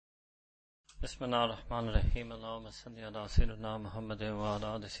Bismillah ar-Rahman ar-Rahim. Allahumma salli ala Sayyidina Muhammadin wa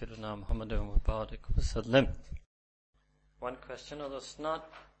ala ali Sayyidina Muhammadin wa barik wa sallim. One question, although it's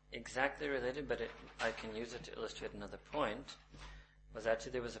not exactly related, but I can use it to illustrate another point, was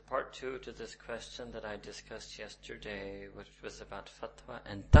actually there was a part 2 to this question that I discussed yesterday, which was about fatwa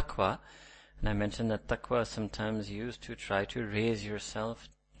and taqwa. And I mentioned that taqwa is sometimes used to try to raise yourself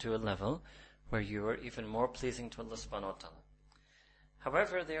to a level where you are even more pleasing to Allah subhanahu wa ta'ala.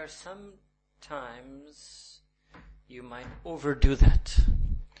 However, there are some times you might overdo that.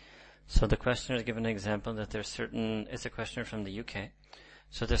 So the questioner has given an example that there's it's a questioner from the UK.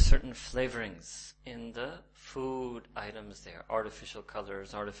 So there's certain flavorings in the food items there. Artificial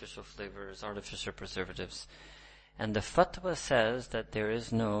colors, artificial flavors, artificial preservatives. And the fatwa says that there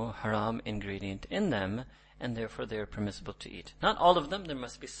is no haram ingredient in them, and therefore they are permissible to eat. Not all of them, there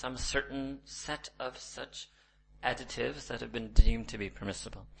must be some certain set of such additives that have been deemed to be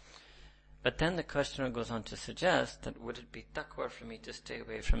permissible. But then the questioner goes on to suggest that would it be taqwa for me to stay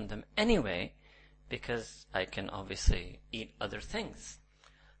away from them anyway, because I can obviously eat other things.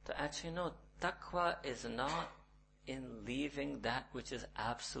 So actually no, taqwa is not in leaving that which is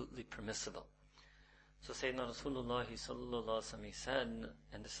absolutely permissible. So Sayyidina Rasulullah sallallahu alaihi wasallam, he said,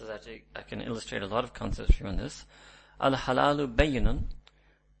 and this is actually, I can illustrate a lot of concepts for you on this, al-halalu bayyinun,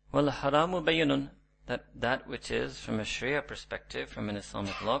 wal-haramu bayyinun, that which is, from a Sharia perspective, from an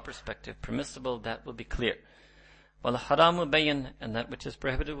Islamic law perspective, permissible, that will be clear. Wal-haramu bayyin, and that which is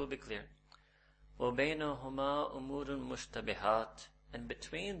prohibited will be clear. وَبَيْنَهُمَا أُمُورٌ مُشْتَبِهَاتٌ, and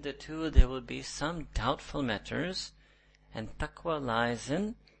between the two there will be some doubtful matters, and taqwa lies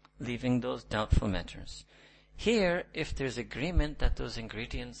in leaving those doubtful matters. Here, if there's agreement that those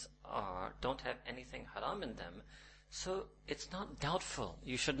ingredients don't have anything haram in them, so it's not doubtful.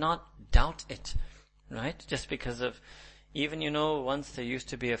 You should not doubt it. Right? Just because of, even once there used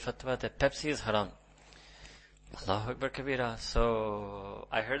to be a fatwa that Pepsi is haram. Allahu Akbar Kabira. So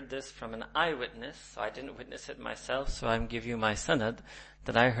I heard this from an eyewitness, so I didn't witness it myself, so I'm giving you my sanad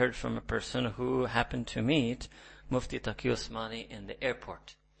that I heard from a person who happened to meet Mufti Taqi Usmani in the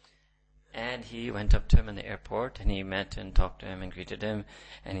airport. And he went up to him in the airport, and he met and talked to him and greeted him,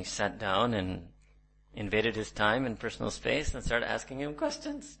 and he sat down and invaded his time and personal space and started asking him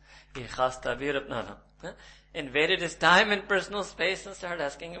questions. Invaded his time and personal space and started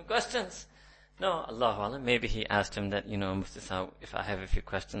asking him questions. No, Allahu Alam, maybe he asked him that, Mufti Sahib, if I have a few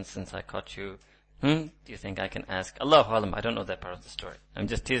questions since I caught you, do you think I can ask? Allahu Alam, I don't know that part of the story. I'm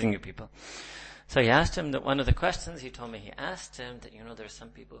just teasing you people. So he asked him that one of the questions, he told me he asked him that, there are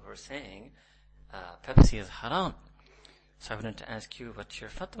some people who are saying, Pepsi is haram. So I wanted to ask you, what's your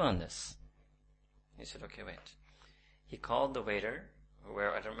fatwa on this? He said, okay, wait. He called the waiter,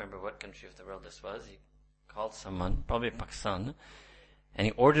 I don't remember what country of the world this was. He called someone, probably Pakistan, and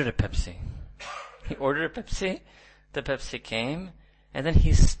he ordered a Pepsi. The Pepsi came, and then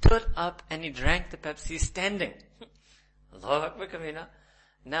he stood up and he drank the Pepsi standing. Allahu Akbar Kabira.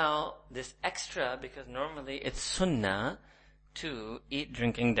 Now, this extra, because normally it's sunnah to eat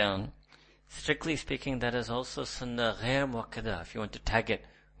drinking down. Strictly speaking, that is also sunnah ghair muakkada, if you want to tag it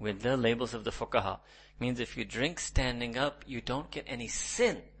with the labels of the fuqaha. Means if you drink standing up, you don't get any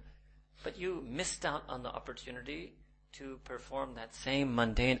sin. But you missed out on the opportunity to perform that same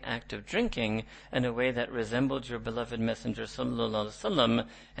mundane act of drinking in a way that resembled your beloved Messenger sallallahu alaihi wasallam.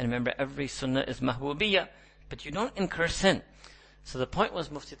 And remember, every sunnah is mahbubiyah, but you don't incur sin. So the point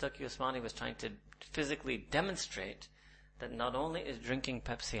was, Mufti Taqi Usmani was trying to physically demonstrate that not only is drinking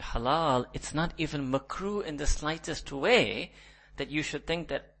Pepsi halal, it's not even makruh in the slightest way that you should think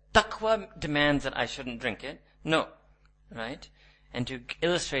that taqwa demands that I shouldn't drink it. No. Right? And to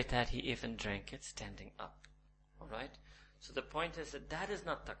illustrate that, he even drank it standing up. Alright? So the point is that is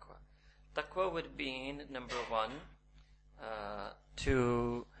not taqwa. Taqwa would mean, number one,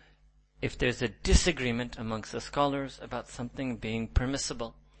 if there's a disagreement amongst the scholars about something being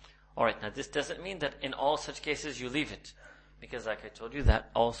permissible. Alright, now this doesn't mean that in all such cases you leave it. Because like I told you,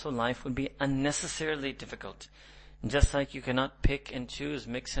 that also life would be unnecessarily difficult. Just like you cannot pick and choose,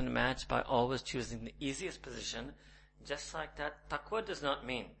 mix and match by always choosing the easiest position, just like that, taqwa does not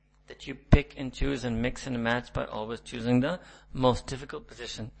mean that you pick and choose and mix and match by always choosing the most difficult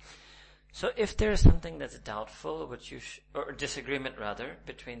position. So if there is something that's doubtful, or disagreement rather,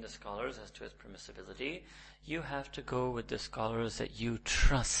 between the scholars as to its permissibility, you have to go with the scholars that you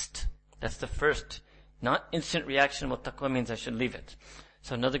trust. That's the first, not instant reaction, well, taqwa means I should leave it.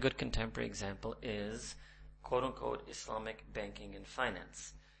 So another good contemporary example is, quote-unquote, Islamic banking and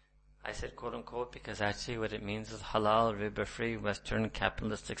finance. I said quote-unquote because actually what it means is halal, riba-free, Western,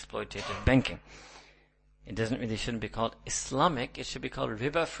 capitalist, exploitative banking. It shouldn't be called Islamic, it should be called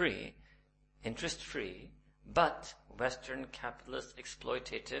riba-free, interest-free, but Western capitalist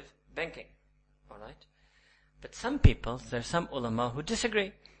exploitative banking. Alright? But some people, there's some ulama who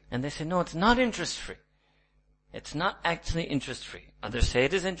disagree. And they say, no, it's not interest-free. It's not actually interest-free. Others say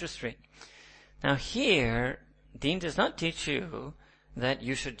it is interest-free. Now here, Deen does not teach you that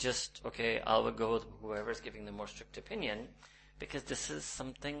you should just, okay, I will go with whoever's giving the more strict opinion, because this is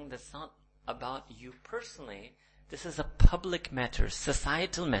something that's not about you personally. This is a public matter,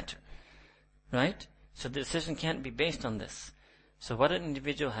 societal matter. Right? So the decision can't be based on this. So what an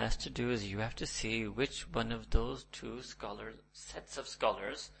individual has to do is you have to see which one of those two sets of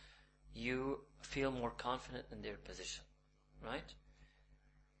scholars, you feel more confident in their position. Right?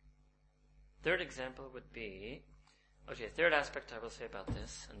 Third example would be, third aspect I will say about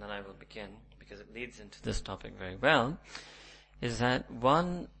this, and then I will begin, because it leads into this topic very well, is that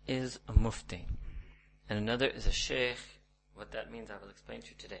one is a mufti, and another is a sheikh. What that means I will explain to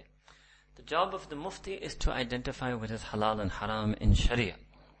you today. The job of the mufti is to identify what is halal and haram in Sharia.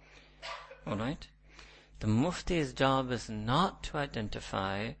 Alright? The mufti's job is not to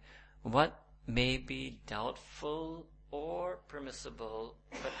identify what may be doubtful or permissible,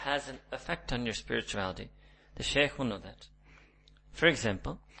 but has an effect on your spirituality. The sheikh will know that. For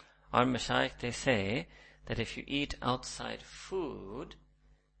example, our mashayikh, they say that if you eat outside food,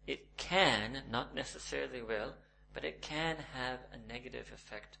 it can, not necessarily will, but it can have a negative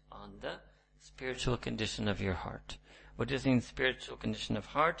effect on the spiritual condition of your heart. What does it mean, spiritual condition of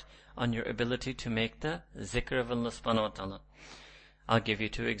heart? On your ability to make the zikr of Allah subhanahu wa ta'ala. I'll give you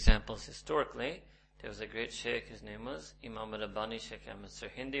two examples historically. There was a great sheikh, his name was Imam Rabbani Shaykh Ahmed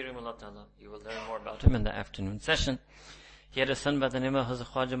Sirhindi rahimahullah ta'ala. You will learn more about him in the afternoon session. He had a son by the name of Hazrat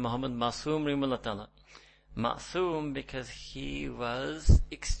Khwaja Muhammad Masoom rahimahullah ta'ala. Masoom because he was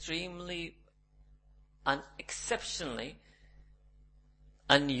extremely, exceptionally,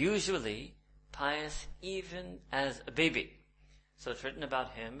 unusually pious even as a baby. So it's written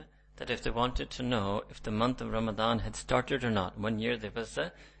about him that if they wanted to know if the month of Ramadan had started or not, one year there was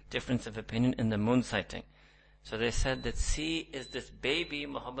a difference of opinion in the moon sighting. So they said that, see, is this baby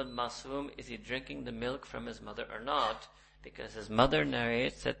Muhammad Masoom, is he drinking the milk from his mother or not? Because his mother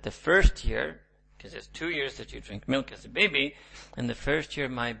narrates that the first year, because it's 2 years that you drink milk as a baby, and the first year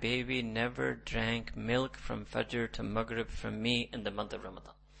my baby never drank milk from Fajr to Maghrib from me in the month of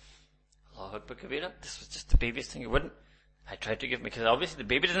Ramadan. Allahu Akbar Kabira. This was just the baby's thing. He wouldn't. I tried to give him, because obviously the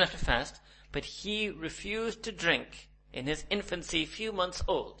baby doesn't have to fast, but he refused to drink in his infancy, few months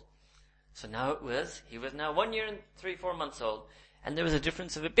old. So now he was now 1 year and 3-4 months old, and there was a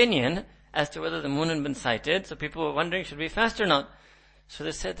difference of opinion as to whether the moon had been sighted, so people were wondering, should we fast or not? So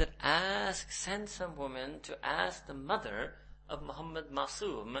they said that send some woman to ask the mother of Muhammad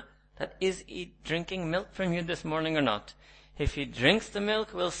Masoom that, is he drinking milk from you this morning or not? If he drinks the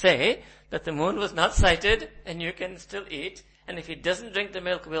milk, we'll say that the moon was not sighted and you can still eat. And if he doesn't drink the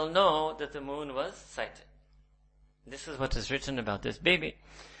milk, we'll know that the moon was sighted. This is what is written about this baby.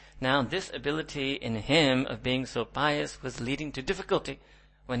 Now, this ability in him of being so pious was leading to difficulty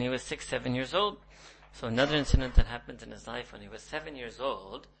when he was 6-7 years old. So another incident that happened in his life when he was 7 years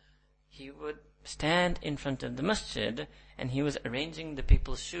old, he would stand in front of the masjid and he was arranging the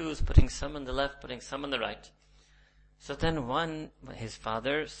people's shoes, putting some on the left, putting some on the right. So then his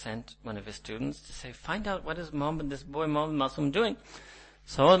father sent one of his students to say, find out what is this boy Muhammad Masoom doing.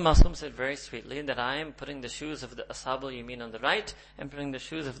 So Masoom said very sweetly that I am putting the shoes of the Ashab al-Yamin on the right and putting the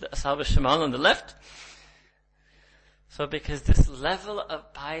shoes of the Ashab al-Shimal on the left. So because this level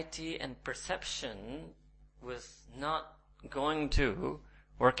of piety and perception was not going to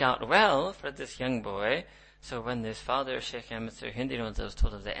work out well for this young boy, so when his father, Shaykh Ahmed Sirhindi, was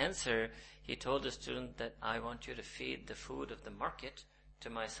told of the answer, he told the student that I want you to feed the food of the market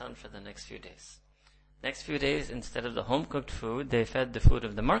to my son for the next few days. Next few days, instead of the home-cooked food, they fed the food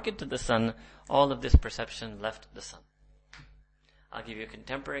of the market to the son. All of this perception left the son. I'll give you a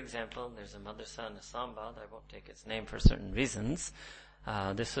contemporary example. There's a madrasa in Islamabad. I won't take its name for certain reasons.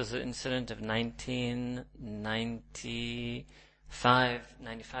 This was an incident of 1995,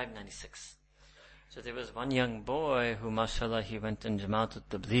 96. So there was one young boy who, mashallah, he went in Jamaat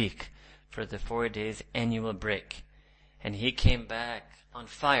al-Tabligh for the 4 days annual break. And he came back on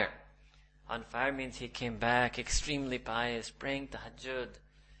fire. On fire means he came back extremely pious, praying tahajjud.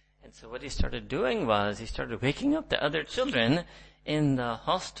 And so what he started doing was, he started waking up the other children in the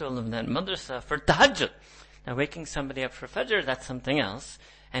hostel of that madrasa for tahajjud. Now waking somebody up for fajr, that's something else.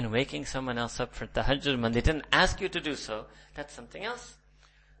 And waking someone else up for tahajjud when they didn't ask you to do so, that's something else.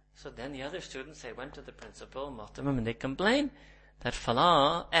 So then the other students, they went to the principal, Muhtamam, and they complained that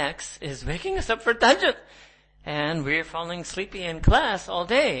Falah X is waking us up for tahajjud. And we're falling sleepy in class all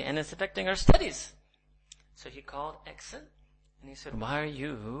day, and it's affecting our studies. So he called Exon, and he said, why are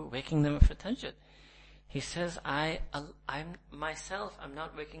you waking them up for tahajjud? He says, I'm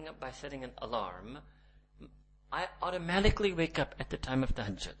not waking up by setting an alarm. I automatically wake up at the time of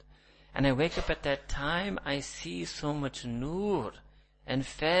tahajjud. And I wake up at that time, I see so much noor and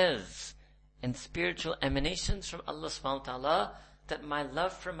faiz and spiritual emanations from Allah subhanahu wa ta'ala that my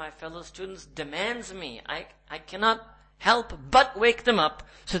love for my fellow students demands me. I cannot help but wake them up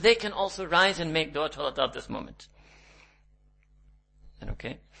so they can also rise and make dua to Allah at this moment.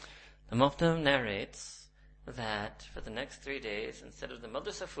 Okay? The Mufti narrates that for the next 3 days, instead of the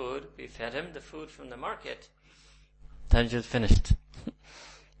madrasa food, we fed him the food from the market. Tahajjud finished.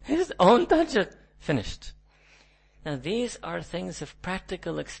 His own tahajjud finished. Now these are things of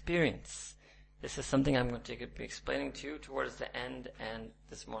practical experience. This is something I'm going to be explaining to you towards the end and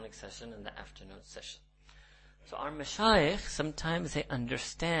this morning session and the afternoon session. So our mashayikh, sometimes they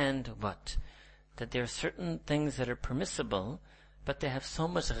understand what? That there are certain things that are permissible, but they have so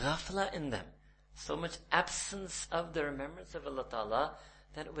much ghafla in them, so much absence of the remembrance of Allah Ta'ala,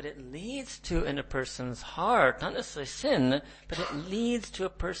 that what it leads to in a person's heart, not necessarily sin, but it leads to a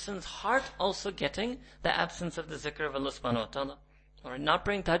person's heart also getting the absence of the zikr of Allah subhanahu wa ta'ala. Or not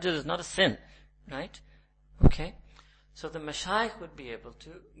praying tahajjud is not a sin, right? Okay? So the mashayikh would be able to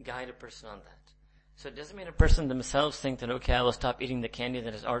guide a person on that. So it doesn't mean a person themselves think that, okay, I will stop eating the candy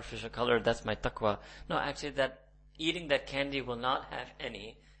that is artificial color, that's my taqwa. No, actually that eating that candy will not have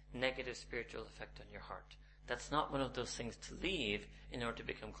any negative spiritual effect on your heart. That's not one of those things to leave in order to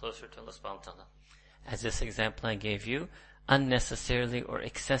become closer to Allah subhanahu wa ta'ala. As this example I gave you, unnecessarily or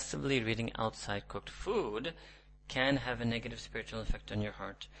excessively reading outside cooked food can have a negative spiritual effect on your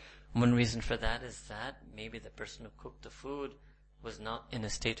heart. One reason for that is that maybe the person who cooked the food was not in a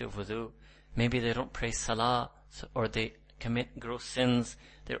state of wudu. Maybe they don't pray salah, or they commit gross sins.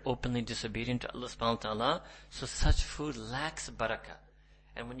 They're openly disobedient to Allah subhanahu wa ta'ala. So such food lacks barakah.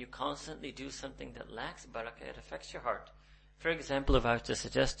 And when you constantly do something that lacks barakah, it affects your heart. For example, if I was to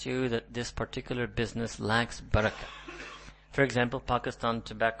suggest to you that this particular business lacks barakah. For example, Pakistan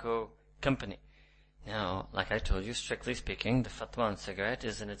Tobacco Company. Now, like I told you, strictly speaking, the fatwa on cigarette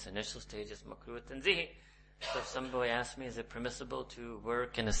is in its initial stages makruh tanzihi. So if somebody asks me, is it permissible to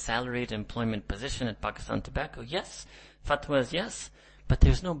work in a salaried employment position at Pakistan Tobacco? Yes. Fatwa is yes. But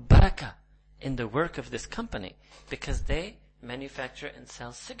there's no barakah in the work of this company because they manufacture and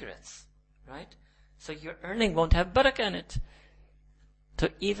sell cigarettes, right? So your earning won't have barakah in it. So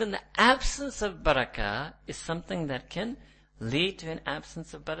even the absence of barakah is something that can lead to an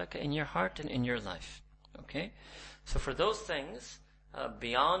absence of barakah in your heart and in your life. Okay? So for those things,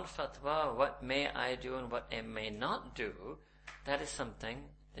 beyond fatwa, what may I do and what I may not do, that is something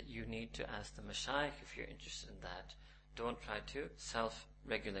that you need to ask the mashayikh if you're interested in that. Don't try to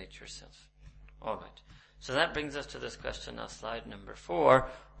self-regulate yourself. Alright. So that brings us to this question now, slide number 4.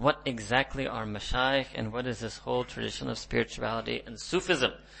 What exactly are mashayikh and what is this whole tradition of spirituality and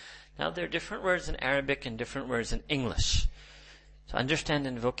Sufism? Now there are different words in Arabic and different words in English. So understand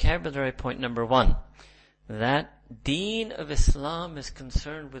in vocabulary point number 1, that deen of Islam is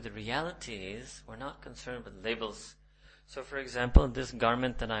concerned with realities. We're not concerned with labels. So for example, this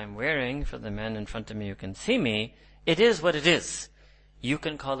garment that I'm wearing, for the man in front of me who can see me, it is what it is. You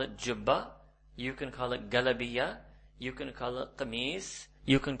can call it jubba, you can call it galabiya, you can call it qameez,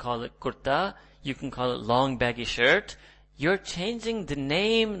 you can call it kurta, you can call it long baggy shirt. You're changing the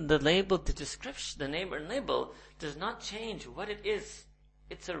name, the label, the description, the name or label does not change what it is.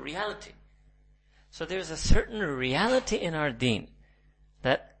 It's a reality. So there's a certain reality in our deen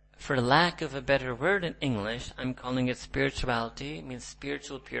that, for lack of a better word in English, I'm calling it spirituality. It means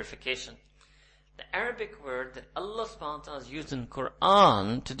spiritual purification. The Arabic word that Allah subhanahu wa ta'ala has used in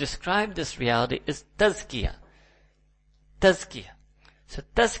Qur'an to describe this reality is tazkiyah. Tazkiyah. So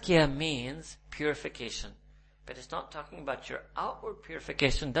tazkiyah means purification. But it's not talking about your outward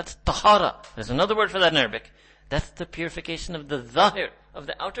purification. That's tahara. There's another word for that in Arabic. That's the purification of the zahir, of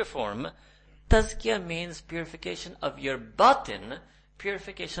the outer form. Tazkiyah means purification of your batin,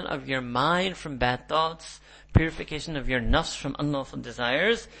 purification of your mind from bad thoughts, purification of your nafs from unlawful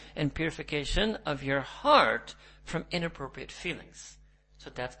desires, and purification of your heart from inappropriate feelings.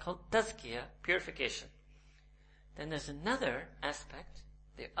 So that's called tazkiyah, purification. Then there's another aspect.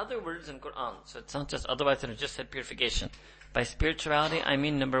 There are other words in Qur'an, so it's not just, otherwise it just said purification. By spirituality, I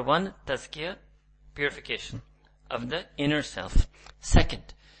mean number 1, tazkiyah, purification of the inner self.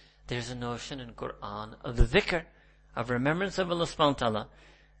 Second, there's a notion in Qur'an of the dhikr, of remembrance of Allah subhanahu wa ta'ala.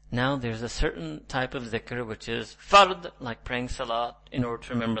 Now there's a certain type of dhikr which is fard, like praying salat in order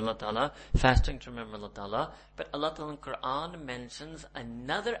to remember Allah Ta'ala, fasting to remember Allah Ta'ala. But Allah Ta'ala in Qur'an mentions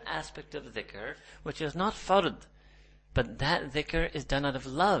another aspect of dhikr which is not fard, but that dhikr is done out of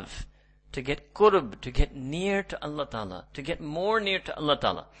love, to get qurb, to get near to Allah Ta'ala, to get more near to Allah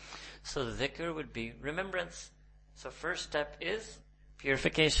Ta'ala. So dhikr would be remembrance. So first step is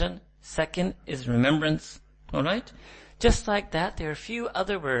purification. Second is remembrance. Alright? Just like that, there are a few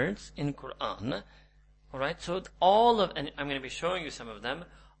other words in Qur'an. Alright? So and I'm going to be showing you some of them.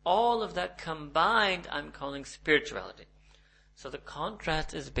 All of that combined, I'm calling spirituality. So the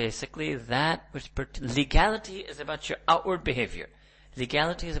contrast is basically that which legality is about your outward behavior.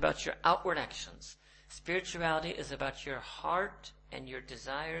 Legality is about your outward actions. Spirituality is about your heart and your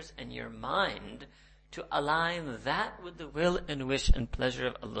desires and your mind to align that with the will and wish and pleasure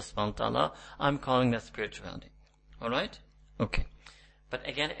of Allah subhanahu wa ta'ala. I'm calling that spirituality. Alright? Okay. But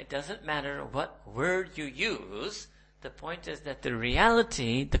again, it doesn't matter what word you use. The point is that the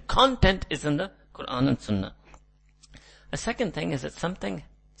reality, the content is in the Qur'an and Sunnah. A second thing is that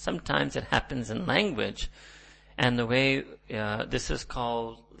sometimes it happens in language, and the way, this is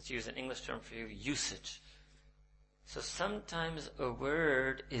called, let's use an English term for you, usage. So sometimes a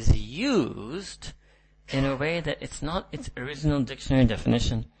word is used in a way that it's not its original dictionary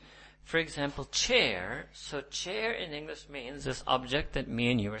definition. For example, chair. So chair in English means this object that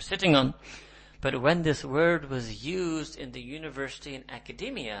me and you are sitting on. But when this word was used in the university and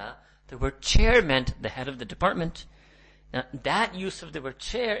academia, the word chair meant the head of the department. Now, that use of the word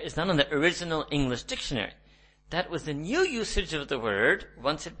chair is not in the original English dictionary. That was the new usage of the word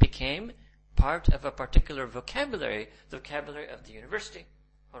once it became part of a particular vocabulary of the university.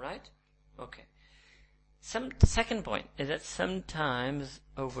 Alright? Okay. Second point is that sometimes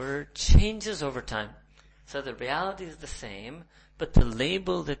a word changes over time. So the reality is the same, but the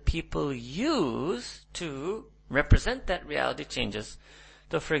label that people use to represent that reality changes.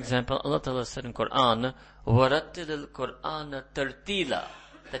 So for example, Allah Ta'ala said in Qur'an, وَرَتِّلِ الْقُرْآنَ تَرْتِيلًا,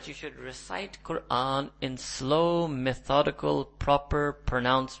 that you should recite Qur'an in slow, methodical, proper,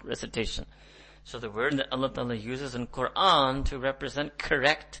 pronounced recitation. So the word that Allah Ta'ala uses in Qur'an to represent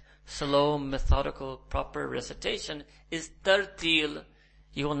correct, slow, methodical, proper recitation is tartil.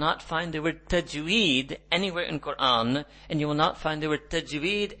 You will not find the word tajweed anywhere in Qur'an, and you will not find the word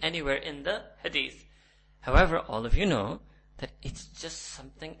tajweed anywhere in the Hadith. However, all of you know that it's just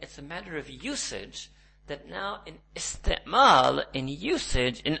something, it's a matter of usage, that now in isti'mal, in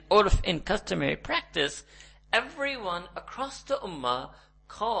usage, in urf, in customary practice, everyone across the ummah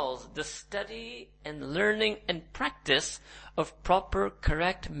calls the study and learning and practice of proper,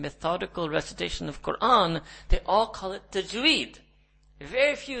 correct, methodical recitation of Qur'an, they all call it tajweed.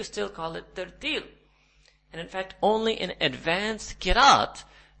 Very few still call it tartil. And in fact, only in advanced qiraat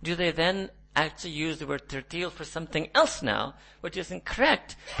do they then actually use the word tartil for something else now, which is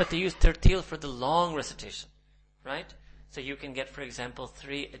incorrect, but they use tartil for the long recitation. Right? So you can get, for example,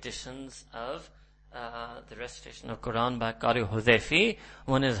 3 editions of the recitation of Quran by Qari Hudhaifi.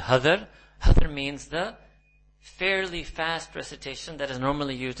 One is Hadr. Hadr means the fairly fast recitation that is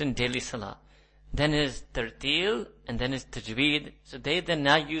normally used in daily salah. Then is tartil, and then is tajweed. So they then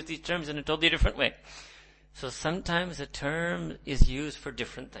now use these terms in a totally different way. So sometimes a term is used for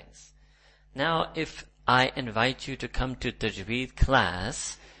different things. Now, if I invite you to come to tajweed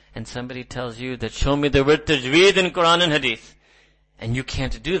class, and somebody tells you that show me the word tajweed in Quran and Hadith, and you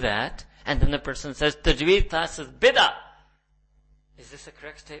can't do that, and then the person says, tajweed class is bid'ah. Is this a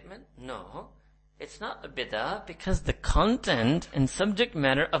correct statement? No. It's not a bid'ah because the content and subject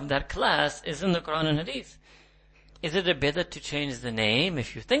matter of that class is in the Quran and Hadith. Is it a bid'ah to change the name?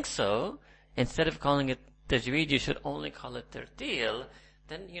 If you think so, instead of calling it tajweed, you should only call it tartil.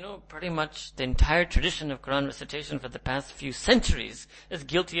 Then, pretty much the entire tradition of Quran recitation for the past few centuries is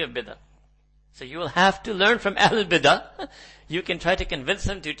guilty of bid'ah. So you will have to learn from Ahlul Bidah. You can try to convince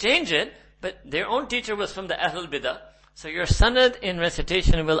them to change it, but their own teacher was from the Ahlul Bidah. So your sanad in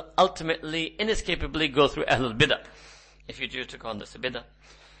recitation will ultimately, inescapably go through Ahlul Bidah, if you choose to call this a Bidah.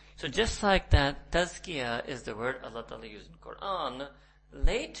 So just like that, tazkiyah is the word Allah Ta'ala used in Qur'an.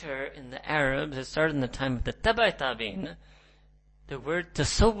 Later in the Arabs, it started in the time of the Tabai Tabi'in, the word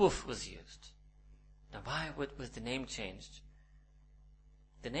tasawwuf was used. Now why was the name changed?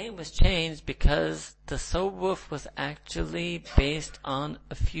 The name was changed because tasawwuf was actually based on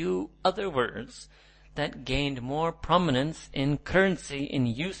a few other words that gained more prominence in currency in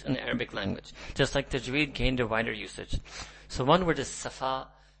use in the Arabic language. Just like tajweed gained a wider usage. So one word is safa.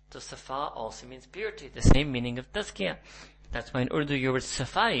 So safa also means purity, the same meaning of tazkiyah. That's why in Urdu your word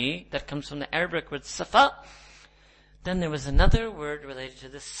safai, that comes from the Arabic word safa. Then there was another word related to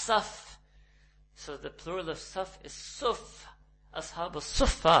the saf. So the plural of saf is suf. Ashab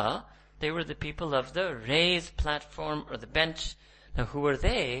al-Suffa, they were the people of the raised platform or the bench. Now who were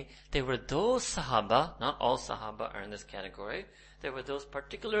they? They were those Sahaba, not all Sahaba are in this category. There were those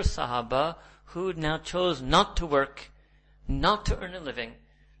particular Sahaba who now chose not to work, not to earn a living,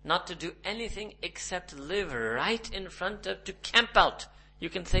 not to do anything except live right in front of, to camp out. You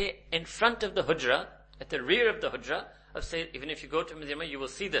can say in front of the Hujra, at the rear of the Hujra, of say, even if you go to Medina, you will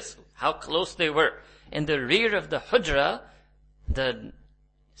see this, how close they were. In the rear of the Hujra, the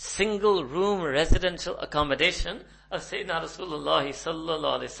single room residential accommodation of Sayyidina Rasulullah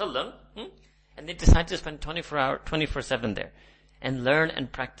sallallahu alaihi wasallam, and they decided to spend 24/7 there, and learn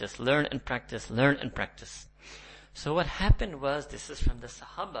and practice, learn and practice, learn and practice. So what happened was, this is from the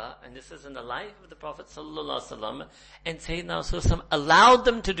Sahaba, and this is in the life of the Prophet sallallahu alaihi wasallam, and Sayyidina Rasulullah allowed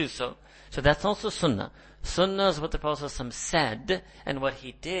them to do so. So that's also Sunnah. Sunnah is what the Prophet ﷺ said, and what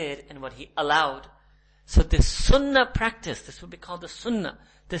he did, and what he allowed. So this Sunnah practice, this would be called the Sunnah.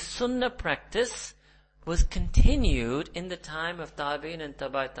 This Sunnah practice was continued in the time of Tabi'in and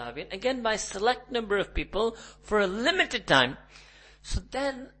Tabai Tabi'in, again by select number of people for a limited time. So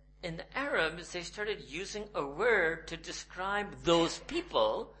then, in the Arabs, they started using a word to describe those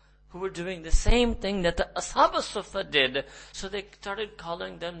people who were doing the same thing that the Ashab al-Suffa did. So they started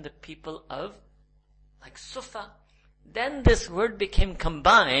calling them the people of, like Sufa. Then this word became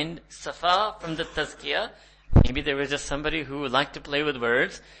combined, Safa from the Tazkiyah. Maybe there was just somebody who liked to play with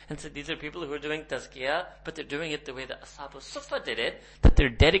words and said these are people who are doing Tazkiyah, but they're doing it the way the Ashab al-Suffa did it, that they're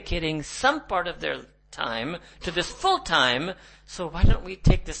dedicating some part of their time to this full time. So why don't we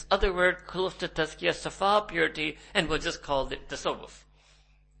take this other word close to Tazkiyah, Safa, purity, and we'll just call it Tasawwuf.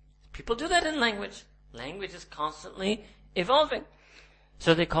 People do that in language. Language is constantly evolving.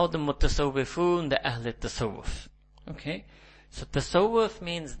 So they called them Mutasawwifun, the Ahl Tasawwuf. Okay? So Tasawwuf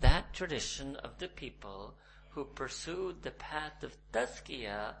means that tradition of the people who pursued the path of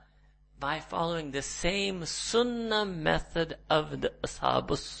Tazkiyah by following the same Sunnah method of the Ashab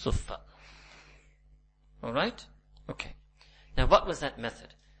al-Suffa. Alright? Okay. Now what was that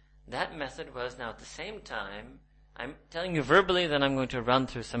method? That method was, now at the same time, I'm telling you verbally, then I'm going to run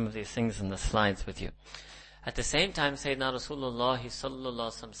through some of these things in the slides with you. At the same time, Sayyidina Rasulullah sallallahu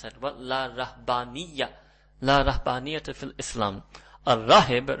alaihi wasallam said, "What la rahbaniyya, la rahbaniyata fil Islam." A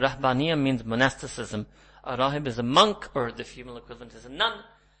rahib, rahbaniyya means monasticism. A rahib is a monk, or the female equivalent is a nun.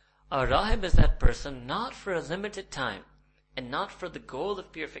 A rahib is that person not for a limited time, and not for the goal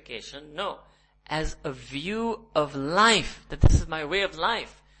of purification, no, as a view of life, that this is my way of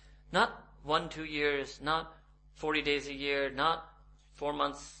life. Not 1-2 years, not 40 days a year, not 4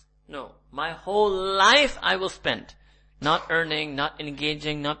 months. No, my whole life I will spend not earning, not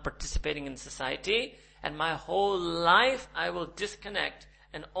engaging, not participating in society, and my whole life I will disconnect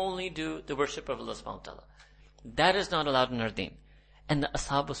and only do the worship of Allah subhanahu wa ta'ala. That is not allowed in our deen. And the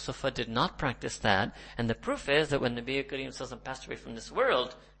Ashab al-Suffa did not practice that, and the proof is that when Nabi Kareem sallallahu alaihi wasallam passed away from this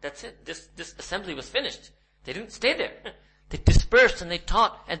world, that's it. This assembly was finished. They didn't stay there. They dispersed and they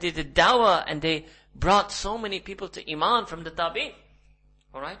taught and they did dawah and they brought so many people to Iman from the Tabi'in.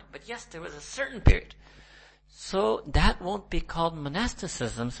 Alright? But yes, there was a certain period. So that won't be called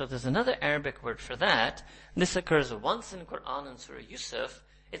monasticism. So there's another Arabic word for that. This occurs once in Qur'an in Surah Yusuf.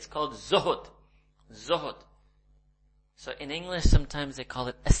 It's called zuhud. Zuhud. So in English, sometimes they call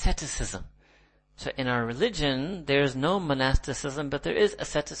it asceticism. So in our religion, there's no monasticism, but there is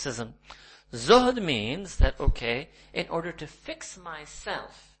asceticism. Zuhud means that, okay, in order to fix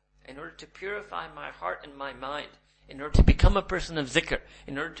myself, in order to purify my heart and my mind, in order to become a person of zikr,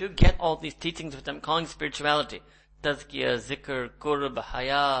 in order to get all these teachings which I'm calling spirituality, tazkiyah, zikr, qurb,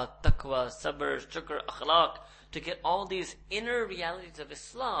 haya, taqwa, sabr, shukr, akhlaq, to get all these inner realities of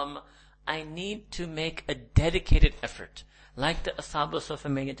Islam, I need to make a dedicated effort. Like the Ashab al-Suffa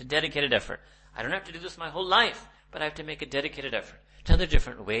made a dedicated effort. I don't have to do this my whole life, but I have to make a dedicated effort. Now there are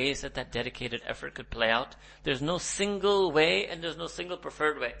different ways that dedicated effort could play out. There's no single way and there's no single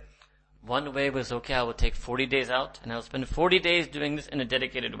preferred way. One way was, okay, I will take 40 days out and I'll spend 40 days doing this in a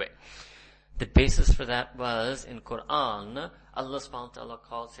dedicated way. The basis for that was in Qur'an, Allah subhanahu wa ta'ala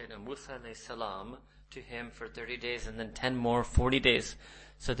called Sayyidina Musa alayhi salam to him for 30 days and then 10 more 40 days.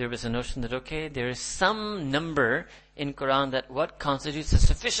 So there was a notion that, okay, there is some number in Qur'an that what constitutes a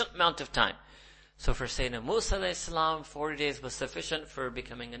sufficient amount of time. So for Sayyidina Musa alayhi salam, 40 days was sufficient for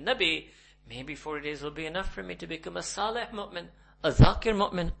becoming a Nabi. Maybe 40 days will be enough for me to become a Salih mu'min, a Zakir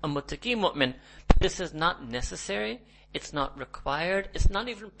mu'min, a Muttaqi mu'min. But this is not necessary. It's not required. It's not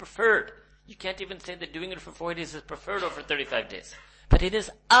even preferred. You can't even say that doing it for 40 days is preferred over 35 days. But it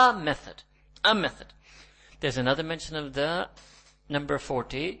is a method. A method. There's another mention of the number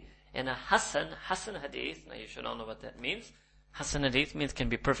 40 in a Hasan Hadith. Now you should all know what that means. Hasan Hadith means can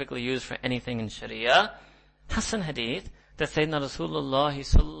be perfectly used for anything in Sharia. Hasan Hadith, that Sayyidina Rasulullah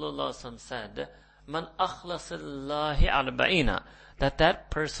sallallahu alaihi wasallam said, Man akhlasillahi arba'ina,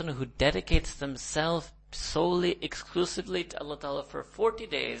 that person who dedicates themselves solely, exclusively to Allah Ta'ala for 40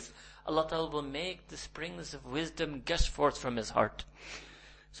 days, Allah Ta'ala will make the springs of wisdom gush forth from his heart.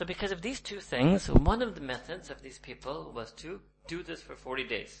 So because of these two things, one of the methods of these people was to do this for 40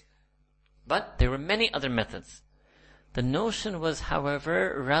 days. But there were many other methods. The notion was,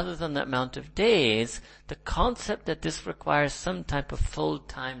 however, rather than the amount of days, the concept that this requires some type of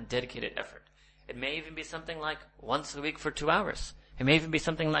full-time dedicated effort. It may even be something like once a week for 2 hours. It may even be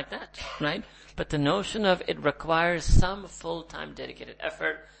something like that, right? But the notion of it requires some full-time dedicated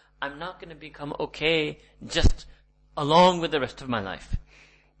effort. I'm not going to become okay just along with the rest of my life,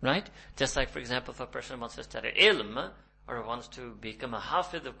 right? Just like, for example, if a person wants to study ilm or wants to become a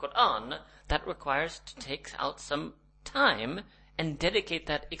hafiz of Qur'an, that requires to take out some time and dedicate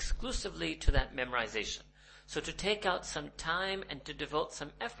that exclusively to that memorization. So to take out some time and to devote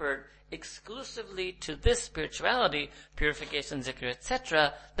some effort exclusively to this spirituality, purification, zikr,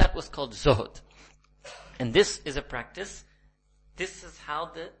 etc., that was called zuhud. And this is a practice. This is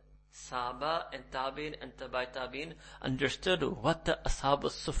how the Sahaba and Tabi'in and Tabai Tabi'in understood what the Ashab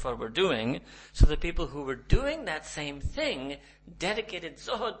al-Suffah were doing. So the people who were doing that same thing, dedicated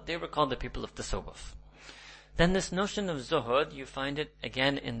zuhud, they were called the people of Tasawwuf. Then this notion of zuhud, you find it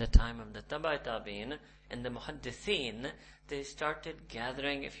again in the time of the Tabai Tabi'in and the Muhaddithin. They started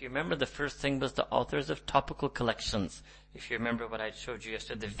gathering, if you remember, the first thing was the authors of topical collections. If you remember what I showed you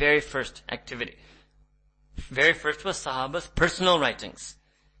yesterday, the very first activity. Very first was Sahaba's personal writings.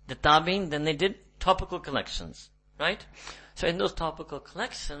 The Tabi'in, then they did topical collections, right? So in those topical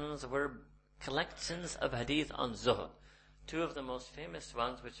collections were collections of hadith on zuhud. Two of the most famous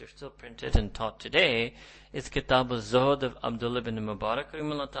ones, which are still printed and taught today, is Kitab al-Zuhud of Abdullah ibn Mubarak,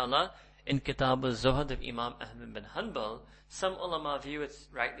 rahimahullah ta'ala, in Kitab al-Zuhud of Imam Ahmed bin Hanbal. Some ulama view it's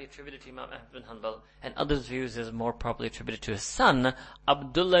rightly attributed to Imam Ahmed bin Hanbal, and others views is more properly attributed to his son,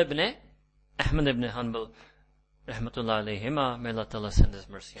 Abdullah ibn Ahmed ibn Hanbal, rahmatullah alayhima. May Allah Ta'ala send his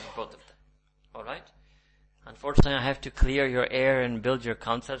mercy on both of them. Alright? Unfortunately, I have to clear your air and build your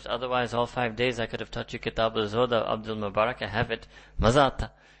concepts. Otherwise, all 5 days I could have taught you Kitab al-Zuhud of Abdul Mubarak. I have it.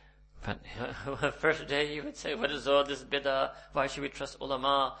 Mazata. But first day you would say, what is Zuhud? This is bid'ah. Why should we trust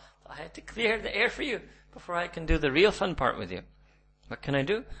ulama? I had to clear the air for you before I can do the real fun part with you. What can I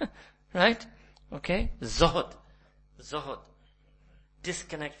do? Right? Okay? Zuhud. Zuhud.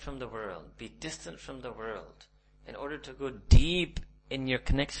 Disconnect from the world. Be distant from the world. In order to go deep in your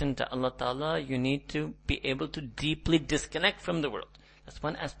connection to Allah Ta'ala, you need to be able to deeply disconnect from the world. That's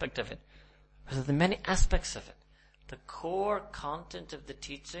one aspect of it. But there are many aspects of it. The core content of the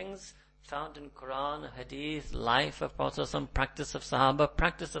teachings found in Qur'an, Hadith, life of Prophet ﷺ, practice of Sahaba,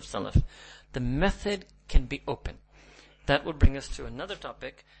 practice of Salaf. The method can be open. That will bring us to another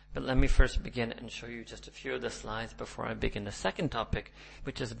topic, but let me first begin and show you just a few of the slides before I begin the second topic,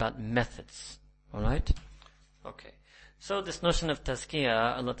 which is about methods. Alright? Okay. So this notion of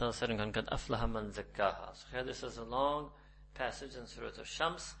tazkiyah, Allah Ta'ala said in Qad aflaha man zakkaha. So here this is a long passage in Surah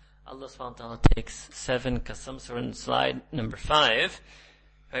Al-Shams. Allah subhanahu wa ta'ala takes 7 qasams. So we're in slide number 5.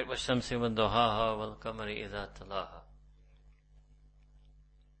 Right, وَالشَّمْسِ وَالضُّحَاهَا وَالْقَمَرِ إِذَا تَلَاهَا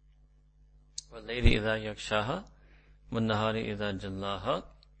وَاللَّيْلِ إِذَا يَغْشَاهَا وَالنَّهَارِ إِذَا جَلَّاهَا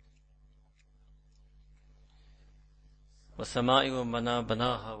وَالسَّمَاءِ وَمَا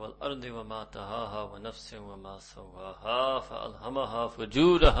بَنَاهَا وَالْأَرْضِ وَمَا طَحَاهَا وَنَفْسٍ وَمَا سَوَّاهَا فَأَلْهَمَهَا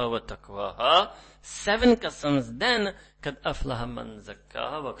فُجُورَهَا وَتَقْوَاهَا 7 qasams. Then قَدْ أَفْلَحَ مَنْ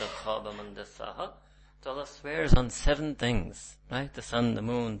زَكَّاهَا وَقَدْ خَابَ مَنْ دَسَّاهَا. So Allah swears on 7 things, right? The sun, the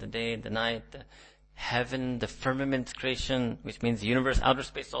moon, the day, the night, the heaven, the firmament creation, which means the universe, outer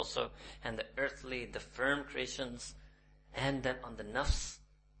space also, and the earthly, the firm creations, and then on the nafs,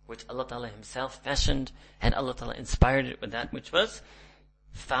 which Allah Ta'ala Himself fashioned, and Allah Ta'ala inspired it with that which was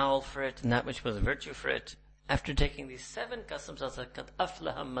foul for it, and that which was virtue for it. After taking these 7 qasams, Allah said, "Qad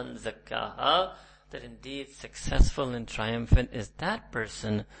aflaha man zakkaha," that indeed successful and triumphant is that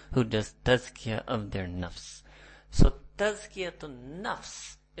person who does tazkiyah of their nafs. So tazkiyatun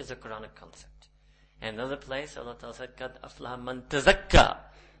nafs is a Quranic concept. And another place, Allah Ta'ala said, "Qad aflaha man tazakka."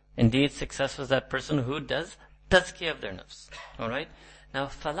 Indeed, successful is that person who does tazkiyah of their nafs. Alright? Now,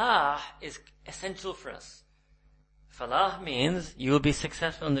 falah is essential for us. Falah means you will be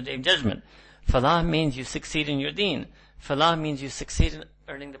successful on the Day of Judgment. Falah means you succeed in your deen. Falah means you succeed in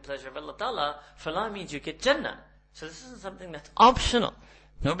earning the pleasure of Allah Ta'ala. Falah means you get Jannah. So this isn't something that's optional.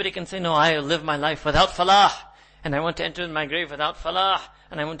 Nobody can say, no, I live my life without falah, and I want to enter my grave without falah,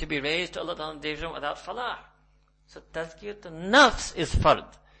 and I want to be raised to Allah Ta'ala without falah. So tazkiyatun nafs is fard.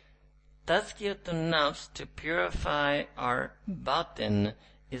 Tazkiyatun nafs, to purify our batin,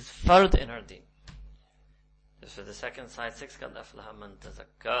 is fard in our deen. This is the second side, 6, قَدْ أَفْلَحَ مَنْ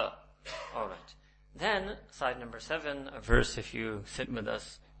تَزَكَّى. Alright. Then, side number 7, a verse, if you sit with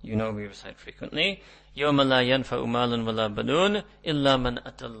us, you know we recite frequently. يَوْمَ لَا يَنْفَعُ مَالٌ وَلَا بَنُونَ إِلَّا مَنْ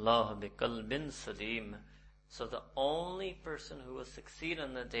أَتَى اللَّهَ بِقَلْبٍ سَلِيمٍ. So the only person who will succeed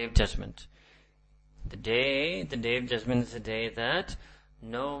on the Day of Judgment. The Day of Judgment is the day that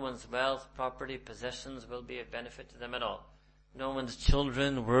no one's wealth, property, possessions will be of benefit to them at all. No one's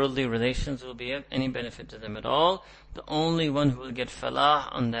children, worldly relations will be of any benefit to them at all. The only one who will get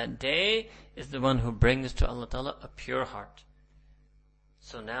falah on that day is the one who brings to Allah Ta'ala a pure heart.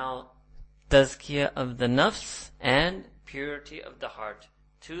 So now, tazkiyah of the nafs and purity of the heart.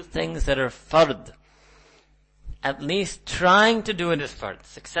 Two things that are fard. At least trying to do it is fard.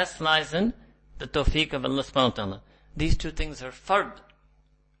 Success lies in the tawfiq of Allah subhanahu wa ta'ala. These two things are fard.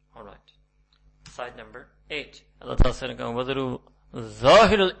 Alright. Side number 8. Allah Ta'ala said, وَذَرُوا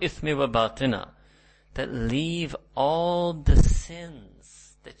ظَاهِرُ الْإِثْمِ وَبَاطِنَا. That leave all the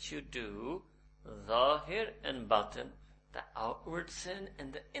sins that you do, zahir and batin, the outward sin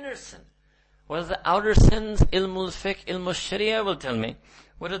and the inner sin. What are the outer sins? Ilmul fiqh, ilmul sharia will tell me.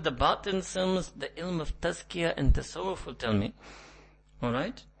 What are the batin sins? The ilm of tazkiyah and tasawwuf will tell me.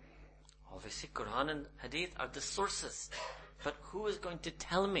 Alright? Obviously, Qur'an and Hadith are the sources. But who is going to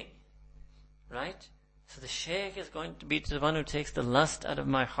tell me? Right? So the Shaykh is going to be the one who takes the lust out of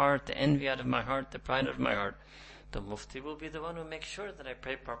my heart, the envy out of my heart, the pride out of my heart. The Mufti will be the one who makes sure that I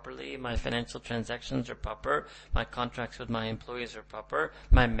pray properly, my financial transactions are proper, my contracts with my employees are proper,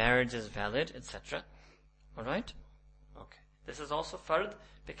 my marriage is valid, etc. Alright? Okay. This is also fard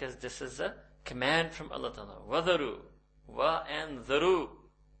because this is a command from Allah Ta'ala. وَذَرُوا وَأَنذَرُوا.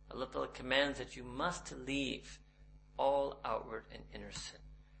 Allah Ta'ala commands that you must leave all outward and inner sin.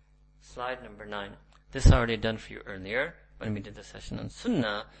 Slide number 9. This I already done for you earlier when we did the session on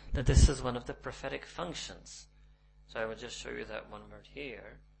Sunnah, that this is one of the prophetic functions. So I will just show you that one word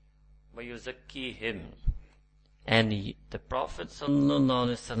here. وَيُزَكِّيهِمْ. And the Prophet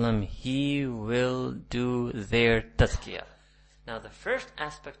ﷺ, he will do their tazkiyah. Now the first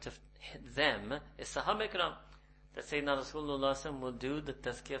aspect of them is Sahaba Ikram. That Sayyidina Rasulullah ﷺ will do the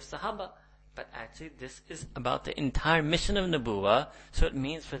tazkiyah of Sahaba. But actually this is about the entire mission of Nubuwah, so it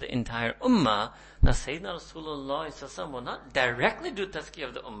means for the entire Ummah. Now Sayyidina Rasulullah ﷺ will not directly do tazkiyah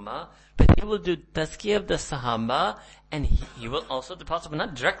of the Ummah, but he will do tazkiyah of the Sahaba, and he will also, the Prophet will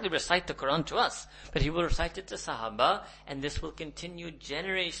not directly recite the Qur'an to us, but he will recite it to Sahaba, and this will continue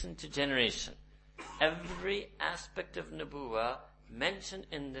generation to generation. Every aspect of Nubuwah mentioned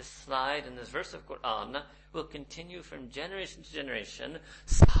in this slide, in this verse of Qur'an, will continue from generation to generation.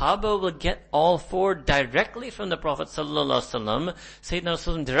 Sahaba will get all 4 directly from the Prophet ﷺ. Sayyidina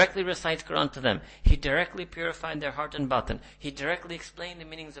Rasulullah directly recites Qur'an to them. He directly purified their heart and batin. He directly explained the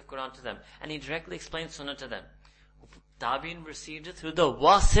meanings of Qur'an to them. And he directly explained Sunnah to them. Tabi'in received it through the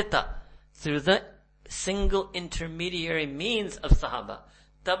wasita, through the single intermediary means of Sahaba.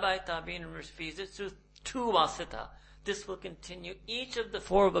 Tabi'i Tabi'in received it through 2 wasita. This will continue, each of the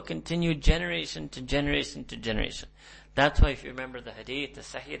 4 will continue generation to generation to generation. That's why if you remember the hadith, the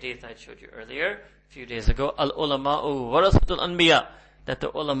Sahih hadith I showed you earlier, a few days ago, Al-ulama'u warathatul anbiya, that the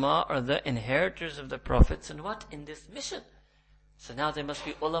ulama are the inheritors of the prophets and what? In this mission. So now there must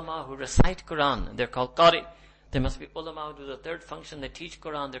be ulama who recite Quran, they're called qari. There must be ulama who do the 3rd function, they teach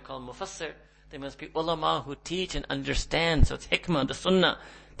Quran, they're called mufassir. There must be ulama who teach and understand, so it's hikmah, the sunnah.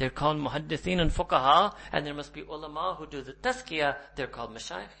 They're called muhaddithin and fuqaha, and there must be ulama who do the tazkiyah, they're called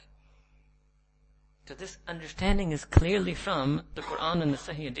mashayikh. So this understanding is clearly from the Quran and the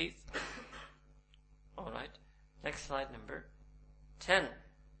Sahih Hadith. Alright, next slide number 10.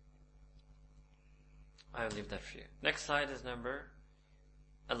 I will leave that for you. Next slide is number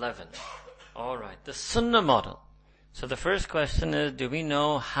 11. Alright, the Sunnah model. So the first question is, do we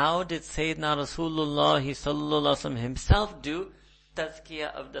know how did Sayyidina Rasulullah ﷺ himself do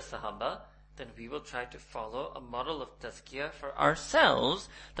tazkiyah of the Sahaba? Then we will try to follow a model of tazkiyah for ourselves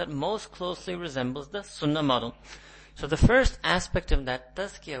that most closely resembles the Sunnah model. So the first aspect of that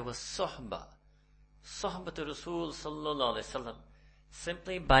tazkiyah was suhbah. Suhbah to Rasul sallallahu alaihi wasallam.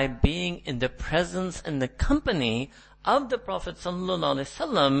 Simply by being in the presence and the company of the Prophet sallallahu alaihi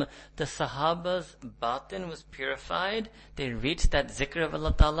wasallam, the Sahaba's batin was purified. They reached that zikr of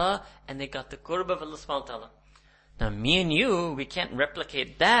Allah Ta'ala and they got the qurb of Allah subhanahu wa ta'ala. Now me and you, we can't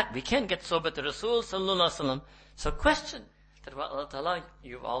replicate that. We can't get sohbah to Rasul sallallahu alaihi wasallam. So question, That, well, Allah Ta'ala,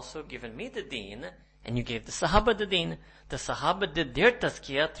 you've also given me the deen, and you gave the Sahaba the deen. The Sahaba did their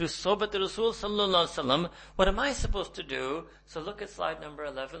tazkiyah through Sohbat Rasul Sallallahu Alaihi Wasallam. What am I supposed to do? So look at slide number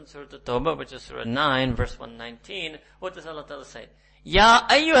 11, Surah At-Tawbah, which is Surah 9, verse 119. What does Allah Ta'ala say? Ya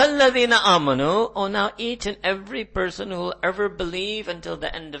ayyuhalladhina amanu, oh now each and every person who will ever believe until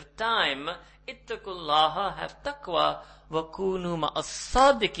the end of time, ittaqullaha, have taqwa, wa kunu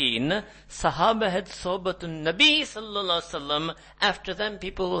ma'as-sadiqeen. Sahaba had sohbatun Nabi Sallallahu Alaihi Wasallam. After them,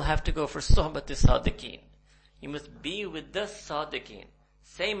 people will have to go for sohbatus sadiqeen. You must be with the sadiqeen.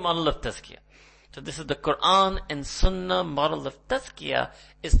 Same model of tazkiyah. So this is the Qur'an and Sunnah model of tazkiyah,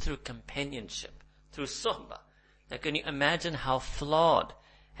 is through companionship, through sohbah. Now can you imagine how flawed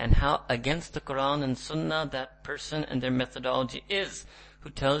and how against the Qur'an and Sunnah that person and their methodology is, who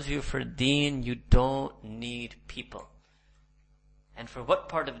tells you for deen you don't need people. And for what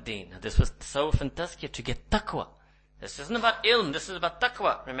part of deen? Now this was tasawwuf and tazkiyah, to get taqwa. This isn't about ilm, this is about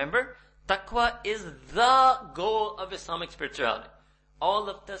taqwa. Remember? Taqwa is the goal of Islamic spirituality. All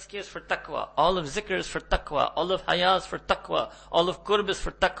of tazkiyah is for taqwa. All of zikr is for taqwa. All of haya is for taqwa. All of qurb is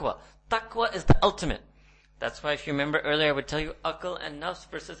for taqwa. Taqwa is the ultimate. That's why if you remember earlier, I would tell you aql and nafs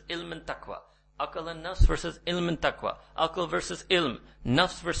versus ilm and taqwa. Aql and nafs versus ilm and taqwa. Aql versus ilm.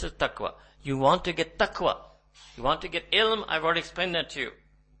 Nafs versus taqwa. You want to get taqwa. You want to get ilm, I've already explained that to you.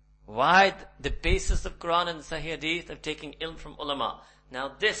 Why the basis of Qur'an and Sahih Hadith of taking ilm from ulama.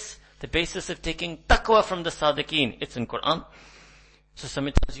 Now this, the basis of taking taqwa from the Sadiqeen, it's in Qur'an. So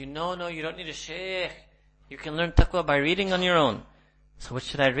somebody tells you, no, you don't need a shaykh. You can learn taqwa by reading on your own. So what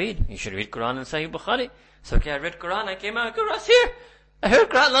should I read? You should read Qur'an and Sahih Bukhari. So okay, I read Qur'an, I came out, Qur'an's here. I heard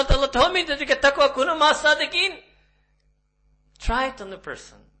Qur'an, Allah told me that you get taqwa, kunu ma sadiqeen. Try it on the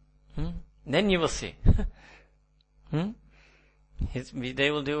person. Then you will see.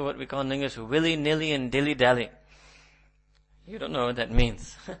 They will do what we call in English willy-nilly and dilly-dally. You don't know what that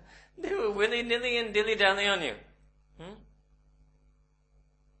means. They will willy-nilly and dilly-dally on you.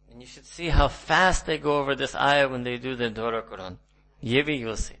 And you should see how fast they go over this ayah when they do the Dora Quran. Yevi, you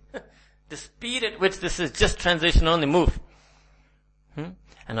will see. The speed at which this is just translation only, move.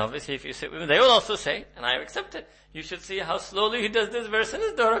 And obviously if you sit with them, they will also say, and I accept it, you should see how slowly he does this verse in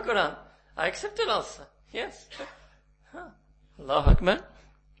his Dora Quran. I accept it also. Yes. Allahu Akbar.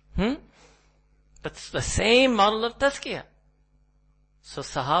 But it's the same model of tazkiyah. So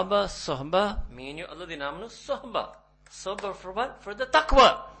sahaba, sohbah, me and you, alladhina amanu, sohbah. Sohbah for what? For the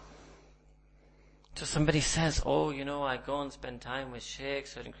taqwa. So somebody says, I go and spend time with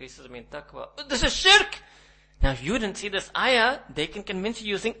sheikhs, so it increases me in taqwa. This is shirk! Now if you didn't see this ayah, they can convince you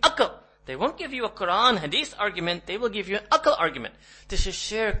using aql. They won't give you a Quran, hadith argument, they will give you an aql argument. This is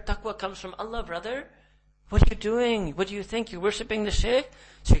shirk, taqwa comes from Allah, brother. What are you doing? What do you think? You're worshipping the shaykh?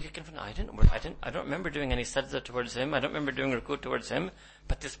 So you can, I don't remember doing any sajda towards him. I don't remember doing ruku towards him.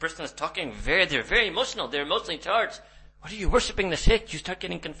 But this person is talking they're very emotional. They're emotionally charged. What are you worshipping the shaykh? You start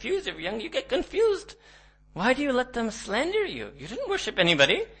getting confused. If you're young, you get confused. Why do you let them slander you? You didn't worship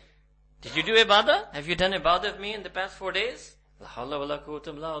anybody. Did you do ibadah? Have you done ibadah of me in the past 4 days? But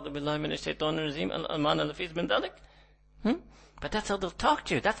that's how they'll talk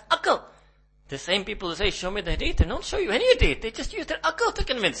to you. That's aql. The same people who say, show me the hadith, they don't show you any hadith. They just use their aql to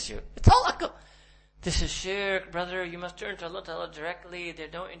convince you. It's all aql. This is shirk, brother. You must turn to Allah Ta'ala directly. There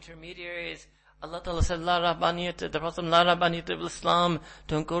are no intermediaries. Allah Ta'ala said, La Rabbaniyat, the Prophet, La Rabbaniyat of Islam.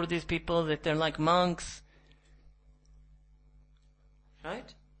 Don't go to these people, that they're like monks.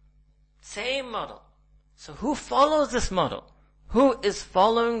 Right? Same model. So who follows this model? Who is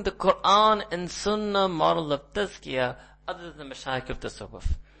following the Qur'an and Sunnah model of tazkiyah other than the Mashaykh of Tasawwuf?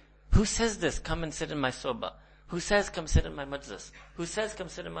 Who says this? Come and sit in my soba. Who says, come sit in my majlis? Who says, come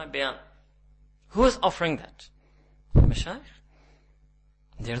sit in my bayan? Who is offering that? The Mashaykh.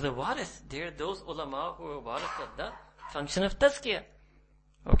 They're the warith. They're those ulama who are warith of the function of tazkiyah.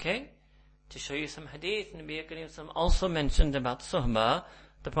 Okay? To show you some hadith, Nabi Kareem also mentioned about suhbah.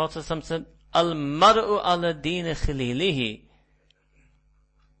 The Prophet said, Al-mar'u ala deen khililihi.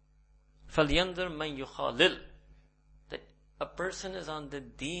 فَلْيَنْظُرْ مَنْ يُخَالِلْ. That a person is on the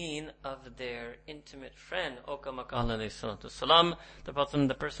deen of their intimate friend. O kama qala alayhi salatu wassalam.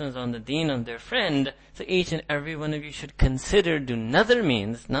 The person is on the deen of their friend. So each and every one of you should consider, do nazar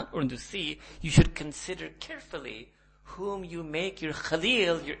means, not urdu see, you should consider carefully whom you make your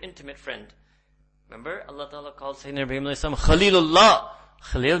khalil, your intimate friend. Remember, Allah Ta'ala called Sayyidina Ibrahim alayhi salam Khalilullah.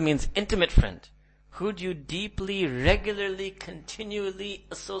 Khalil means intimate friend. Who do you deeply, regularly, continually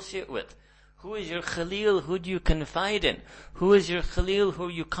associate with? Who is your Khalil? Who do you confide in? Who is your Khalil? Who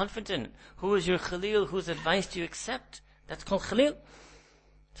are you confident in? Who is your Khalil? Whose advice do you accept? That's called Khalil.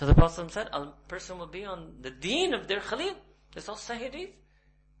 So the Prophet said, a person will be on the deen of their Khalil. This is also hadith.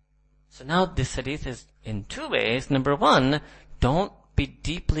 So now this hadith is in two ways. Number one, don't be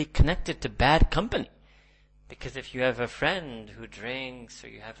deeply connected to bad company. Because if you have a friend who drinks, or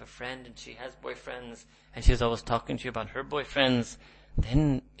you have a friend and she has boyfriends, and she's always talking to you about her boyfriends,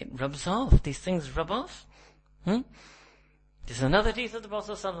 then it rubs off. These things rub off. There's another hadith of the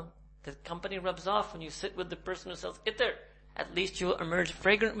Prophet ﷺ. The company rubs off when you sit with the person who sells itar. At least you will emerge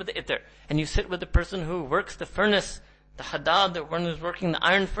fragrant with the itar. And you sit with the person who works the furnace, the haddad, the one who's working the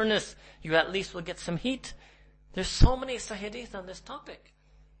iron furnace, you at least will get some heat. There's so many hadith on this topic.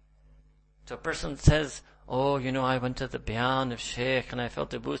 So a person says, oh, I went to the bayan of Shaykh and I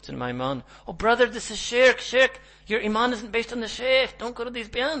felt a boost in my iman. Oh brother, this is Shaykh. Your iman isn't based on the Shaykh. Don't go to these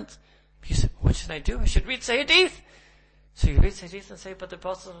bayans. You say, what should I do? I should read hadith. So you read hadith and say, but the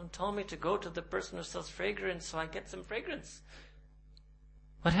Prophet told me to go to the person who sells fragrance so I get some fragrance.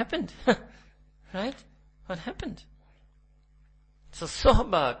 What happened? Right? What happened? So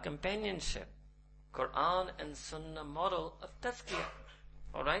sohbah, companionship, Qur'an and Sunnah model of tazkiyah.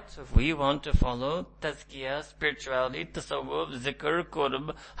 Alright, so if we want to follow tazkiyah, spirituality, tasawwuf, zikr,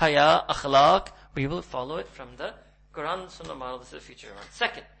 qurb, haya, akhlaq, we will follow it from the Qur'an and Sunnah model. This is the future one.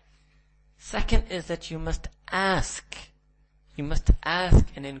 Second is that you must ask. You must ask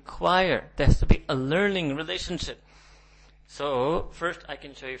and inquire. There has to be a learning relationship. So, first I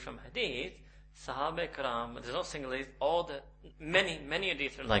can show you from hadith, Sahaba Ikram, there's no single hadith, many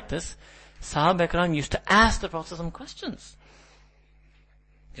hadith are like this. Sahaba Ikram used to ask the Prophet some questions.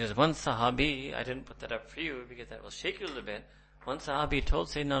 There's one Sahabi, I didn't put that up for you because that will shake you a little bit. One Sahabi told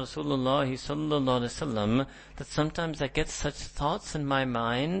Sayyidina Rasulullah sallallahu alaihi wasallam that sometimes I get such thoughts in my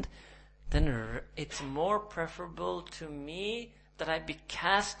mind, then it's more preferable to me that I be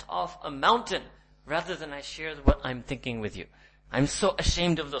cast off a mountain rather than I share what I'm thinking with you. I'm so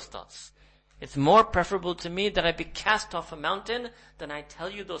ashamed of those thoughts. It's more preferable to me that I be cast off a mountain than I tell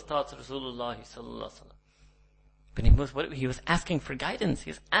you those thoughts of Rasulullah sallallahu alaihi wasallam. But he was asking for guidance.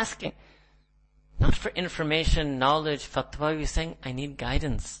 He was asking, not for information, knowledge, fatwa. He was saying, I need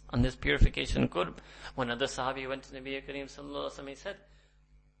guidance on this purification qurb. One other Sahabi went to Nabi Kareem sallallahu alaihi wasallam. He said,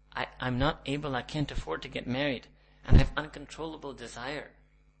 I can't afford to get married, and I have uncontrollable desire,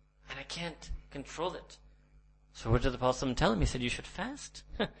 and I can't control it. So what did the Prophet tell him? He said, you should fast.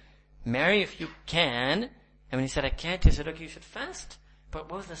 Marry if you can. And when he said, I can't, he said, okay, you should fast. But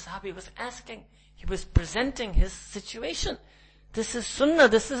what was the Sahabi was asking? He was presenting his situation. This is sunnah.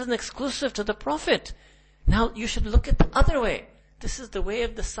 This isn't exclusive to the Prophet. Now you should look at the other way. This is the way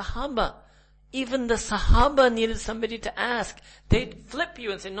of the Sahaba. Even the Sahaba needed somebody to ask. They'd flip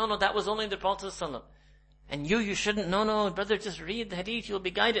you and say, no, that was only the Prophet ﷺ. And you shouldn't, no, brother, just read the hadith, you'll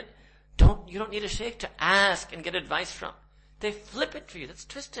be guided. You don't need a shaykh to ask and get advice from. They flip it for you. That's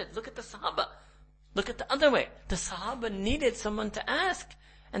twisted. Look at the Sahaba. Look at the other way. The Sahaba needed someone to ask.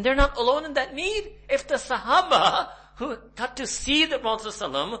 And they're not alone in that need. If the Sahaba, who got to see the Prophet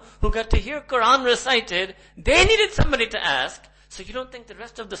ﷺ, who got to hear Qur'an recited, they needed somebody to ask. So you don't think the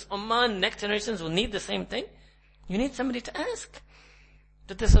rest of this ummah and next generations will need the same thing? You need somebody to ask.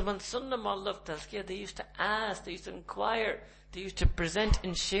 But this is one sunnah model of tazkiyah. They used to ask, they used to inquire, they used to present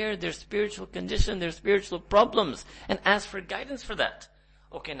and share their spiritual condition, their spiritual problems, and ask for guidance for that.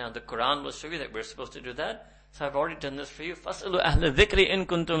 Okay, now the Quran will show you that we're supposed to do that. So I've already done this for you. فَاسْأَلُوا أَهْلَ الذِّكْرِ إِن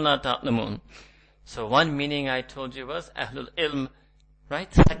كُنْتُمْ لَا تَعْلَمُونَ. So one meaning I told you was Ahlul Ilm.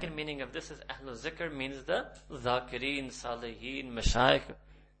 Right? Second meaning of this is Ahlul Zikr means the Zakireen, Salihin, Mashayikh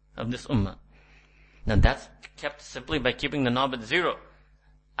of this ummah. Now that's kept simply by keeping the knob at 0.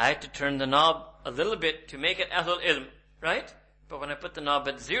 I had to turn the knob a little bit to make it Ahlul Ilm. Right? But when I put the knob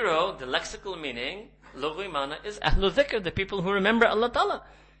at 0, the lexical meaning, lugwi mana, is Ahlul Zikr, the people who remember Allah Ta'ala.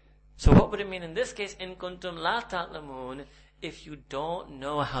 So what would it mean in this case? In kuntum la ta'lamun. If you don't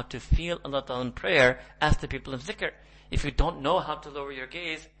know how to feel Allah Ta'ala in prayer, ask the people of zikr. If you don't know how to lower your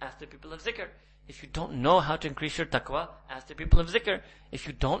gaze, ask the people of zikr. If you don't know how to increase your taqwa, ask the people of zikr. If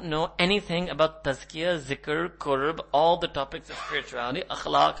you don't know anything about tazkiyah, zikr, qurb, all the topics of spirituality,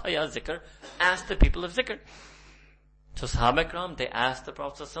 akhlaq, haya, zikr, ask the people of zikr. So Sahaba Ikram, they asked the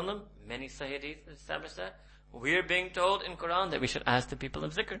Prophet ﷺ, many sahih established that. We're being told in Quran that we should ask the people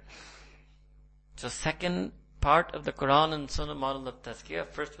of zikr. So second part of the Quran and Sunnah model of tazkiyah,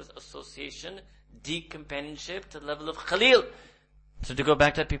 first was association, deep companionship to the level of Khalil. So to go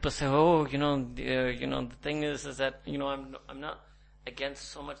back to that, people say, the thing is that, I'm not against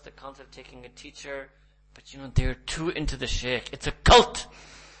so much the concept of taking a teacher, but they're too into the shaykh. It's a cult.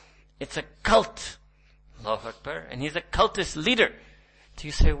 It's a cult. Allahu Akbar. And he's a cultist leader. So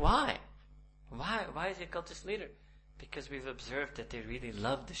you say, why? Why is he a cultist leader? Because we've observed that they really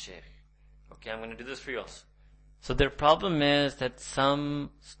love the shaykh. Okay, I'm going to do this for you also. So their problem is that some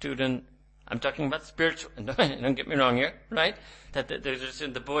student, I'm talking about spiritual, don't get me wrong here, right? That they're just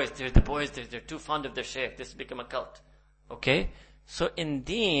the boys, they're too fond of their shaykh. This has become a cult. Okay? So in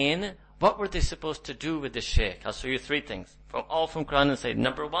Deen, what were they supposed to do with the shaykh? I'll show you three things. All from Qur'an and say,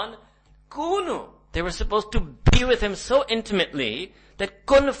 number one, kunu. They were supposed to be with him so intimately that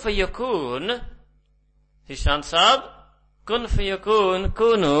kun fayakun, Hishan Sab, kun fayakun,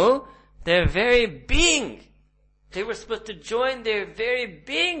 kunu, their very being. They were supposed to join their very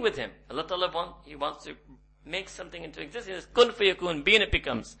being with him. Allah Ta'ala He wants to make something into existence. Kun fayakun, being it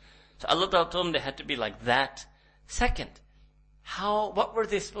becomes. So Allah Ta'ala told them they had to be like that. Second, what were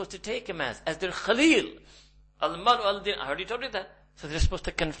they supposed to take him as? As their Khalil. Al-Maru al-Din. I already told you that. So they're supposed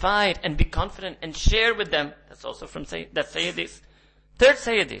to confide and be confident and share with them. That's also from Sayyidis. Third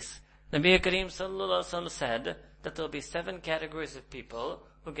Sayyidis. Nabi Kareem Sallallahu Alaihi Wasallam said that there will be 7 categories of people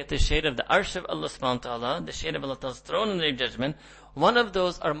who get the shade of the arsh of Allah subhanahu wa ta'ala, the shade of Allah Ta'ala's throne in the Day of Judgment. One of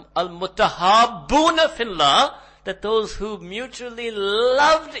those are al-mutahabbuna fillah, that those who mutually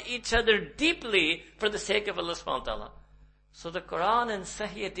loved each other deeply for the sake of Allah subhanahu wa ta'ala. So the Quran and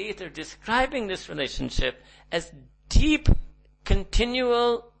Sahih Hadith are describing this relationship as deep,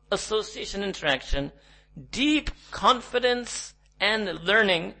 continual association, interaction, deep confidence and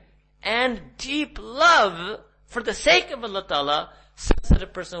learning, and deep love for the sake of Allah Ta'ala, such that a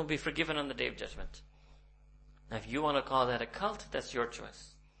person will be forgiven on the Day of Judgment. Now if you want to call that a cult, that's your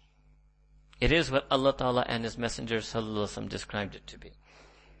choice. It is what Allah Ta'ala and His Messenger Sallallahu Alaihi Wasallam described it to be.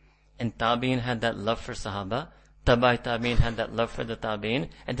 And Tabi'in had that love for Sahaba. Tabai Tabi'in had that love for the Tabi'in.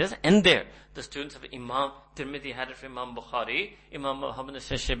 And it doesn't end there. The students of Imam Tirmidhi had it from Imam Bukhari. Imam Muhammad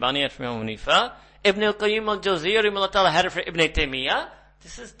al-Shaybani had it from Imam Hanifa. Ibn al-Qayyim al-Jawziyya, Allah Ta'ala had it from Ibn Taymiyyah.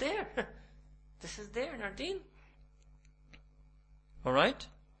 This is there. This is there in our deen. Alright?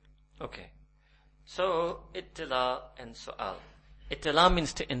 Okay. So, ittila and su'al. Ittila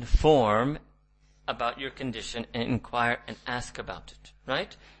means to inform about your condition and inquire and ask about it.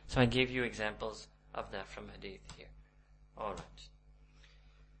 Right? So I gave you examples of that from Hadith here. Alright.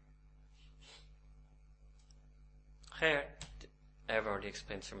 Khair. I've already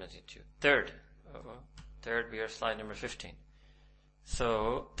explained some of it to you. Third, we are slide number 15.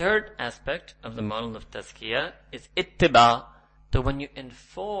 So, third aspect of the model of tazkiyah is ittiba. So when you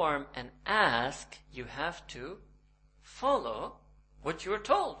inform and ask, you have to follow what you are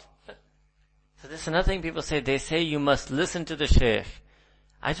told. So this is another thing people say. They say you must listen to the shaykh.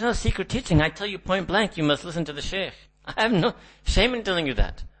 I don't know secret teaching. I tell you point blank, you must listen to the shaykh. I have no shame in telling you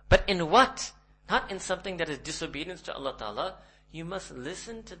that. But in what? Not in something that is disobedience to Allah Ta'ala. You must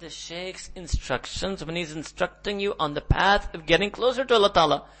listen to the shaykh's instructions when he's instructing you on the path of getting closer to Allah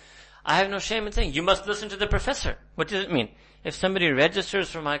Ta'ala. I have no shame in saying, you must listen to the professor. What does it mean? If somebody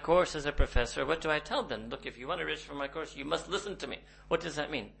registers for my course as a professor, what do I tell them? Look, if you want to register for my course, you must listen to me. What does that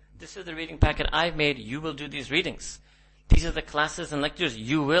mean? This is the reading packet I've made. You will do these readings. These are the classes and lectures.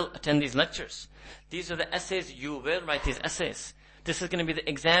 You will attend these lectures. These are the essays. You will write these essays. This is going to be the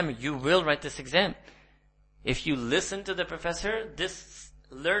exam. You will write this exam. If you listen to the professor, this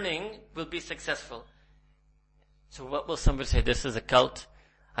learning will be successful. So what will somebody say? This is a cult.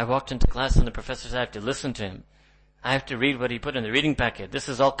 I walked into class and the professor said I have to listen to him. I have to read what he put in the reading packet. This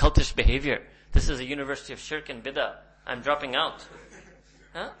is all cultish behavior. This is a university of shirk and bid'ah. I'm dropping out.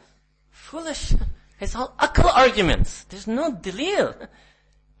 Huh? Foolish. It's all akal arguments. There's no dalil.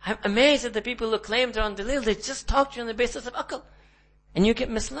 I'm amazed at the people who claim they're on dalil. They just talk to you on the basis of akal. And you get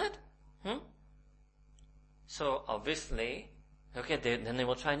misled. So obviously, okay, then they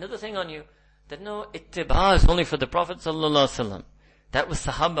will try another thing on you. That no, ittiba is only for the Prophet Sallallahu Alaihi Wasallam. That was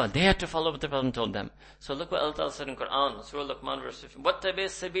Sahaba. They had to follow what the Prophet told them. So look what Allah said in Qur'an, Surah Luqman verse 15.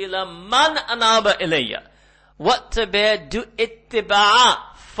 وَاتَّبِعْ سَبِيلَ مَنْ أَنَابَ إِلَيَّ. وَاتَّبِعْ, do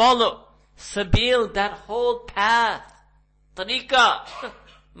ittiba, follow. Sabil, that whole path. Tariqa.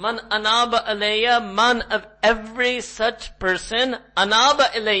 Man anaba ilayya, man of every such person,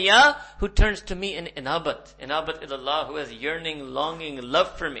 anaba ilayya, who turns to me in inabat. Inabat ilallah, who has yearning, longing,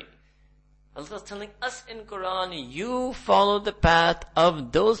 love for me. Allah is telling us in Quran, you follow the path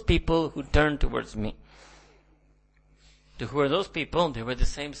of those people who turn towards me. So who are those people? They were the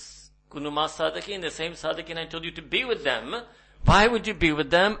same kunuma sadiqin, the same sadiqin I told you to be with them. Why would you be with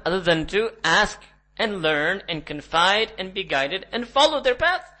them other than to ask and learn and confide and be guided and follow their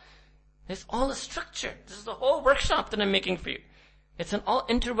path? It's all a structure. This is the whole workshop that I'm making for you. It's an all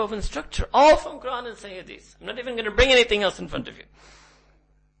interwoven structure, all from Quran and Sahih Hadith. I'm not even going to bring anything else in front of you.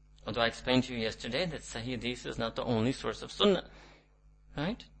 Although I explained to you yesterday that Sahih Hadith is not the only source of Sunnah.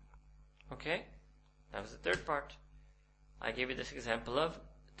 Right? Okay? That was the third part. I gave you this example of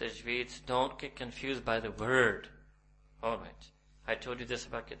tajweed. Don't get confused by the word. Alright. I told you this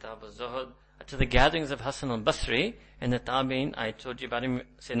about Kitab al-Zuhud. To the gatherings of Hassan al-Basri and the Tabi'in, I told you about him,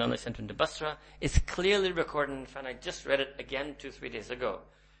 Sayyidina Ali sent him to Basra. It's clearly recorded, in fact I just read it again 2-3 days ago.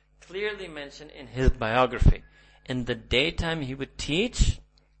 Clearly mentioned in his biography. In the daytime he would teach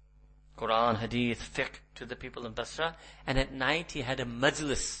Qur'an, Hadith, Fiqh to the people in Basra, and at night he had a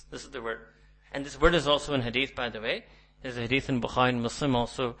majlis. This is the word. And this word is also in Hadith, by the way. There's a Hadith in Bukhari and Muslim,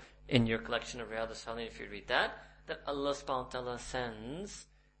 also in your collection of Riyadh al-Salihin, if you read that Allah subhanahu wa ta'ala sends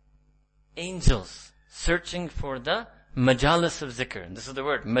angels searching for the majalis of zikr. And this is the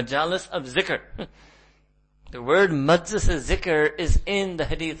word, majalis of zikr. The word majlis of zikr is in the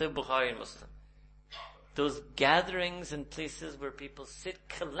Hadith of Bukhari and Muslim. Those gatherings and places where people sit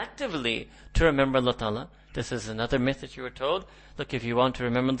collectively to remember Allah Ta'ala. This is another myth that you were told. Look, if you want to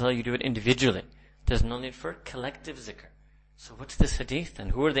remember Allah Ta'ala, you do it individually. There's no need for collective zikr. So what's this hadith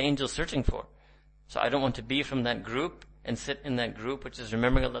and who are the angels searching for? So I don't want to be from that group and sit in that group which is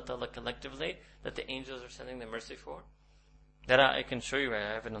remembering Allah Ta'ala collectively that the angels are sending the mercy for. That I can show you. I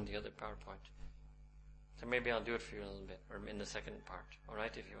have it on the other PowerPoint. So maybe I'll do it for you a little bit, or in the second part.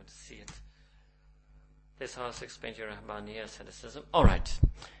 Alright, if you want to see it. This is how to explain your Rahbaniyya asceticism. Alright.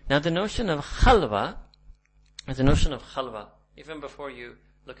 Now the notion of khalwa, even before you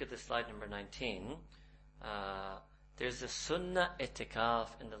look at this slide number 19, there's a sunnah itikaf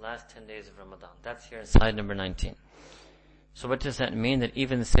in the last 10 days of Ramadan. That's here in slide number 19. So what does that mean? That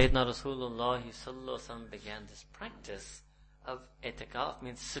even Sayyidina Rasulullah sallallahu alaihi wasallam began this practice of itikaf,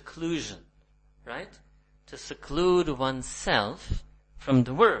 means seclusion, right? To seclude oneself from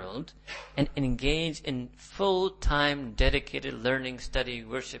the world and engage in full-time dedicated learning, study,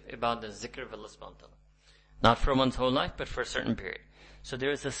 worship, ibadah, zikr of Allah subhanahu wa ta'ala. Not for one's whole life, but for a certain period. So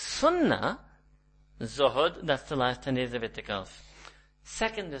there is a sunnah, zuhud, that's the last 10 days of itikaf.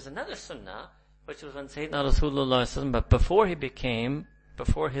 Second, there's another sunnah, which was when Sayyidina Rasulullah, but before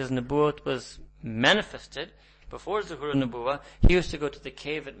his nubuwwat was manifested, before Zuhur al-Nubuwwah, he used to go to the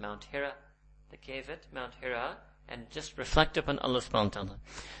cave at Mount Hira, and just reflect upon Allah subhanahu wa ta'ala.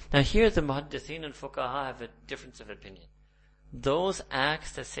 Now here the muhaddithin and fuqaha have a difference of opinion. Those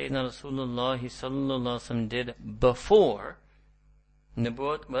acts that Sayyidina Rasulullah sallallahu did before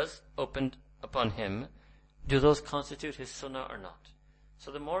nubuwwat was opened upon him, do those constitute his sunnah or not?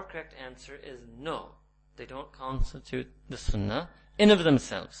 So the more correct answer is no. They don't constitute the sunnah in of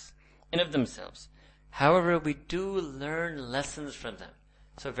themselves. However, we do learn lessons from them.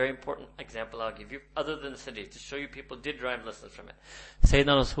 So a very important example I'll give you, other than the hadith, to show you people did derive lessons from it.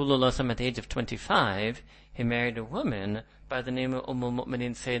 Sayyidina Rasulullah at the age of 25, he married a woman by the name of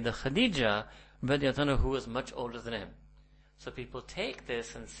al-Mu'minin Sayyidah Khadija, who was much older than him. So people take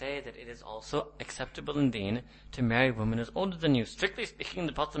this and say that it is also acceptable in deen to marry a woman who is older than you. Strictly speaking,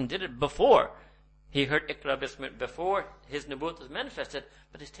 the Prophet did it before he heard Iqra Bismillah, before his nubuwwat was manifested,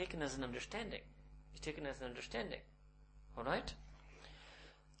 but it's taken as an understanding. Alright?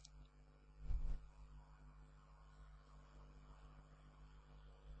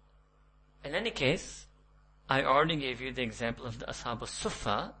 In any case, I already gave you the example of the Ashab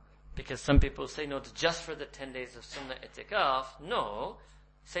al-Suffah, because some people say, no, it's just for the 10 days of Sunnah Itikaf. No.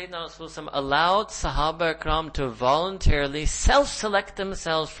 Sayyidina Rasulullah allowed Sahaba Ikram to voluntarily self-select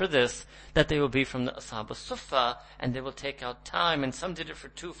themselves for this, that they will be from the Ashab al-Suffah, and they will take out time, and some did it for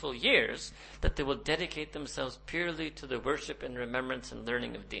 2 full years, that they will dedicate themselves purely to the worship and remembrance and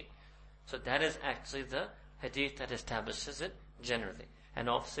learning of deen. So that is actually the hadith that establishes it generally. And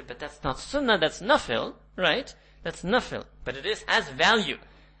obviously, but that's not sunnah, that's nafil, right? That's nafil. But it has value.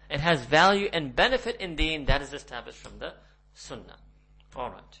 It has value and benefit in deen that is established from the sunnah.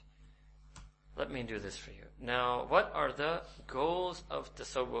 Alright. Let me do this for you. Now, what are the goals of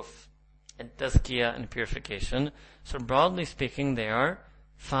tasawwuf and tazkiyah and purification? So broadly speaking, there are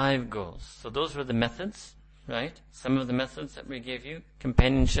 5 goals. So those were the methods, right? Some of the methods that we gave you.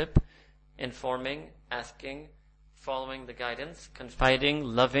 Companionship, informing, asking, following the guidance, confiding,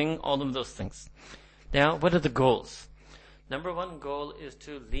 loving, all of those things. Now, what are the goals? Number 1 goal is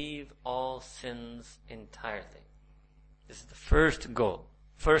to leave all sins entirely. This is the first goal,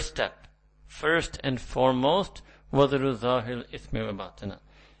 first step, first and foremost, وَذَرُوا ظَاهِرَ الْإِثْمِ وَبَاطِنَهُ.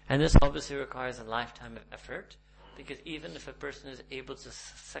 And this obviously requires a lifetime of effort, because even if a person is able to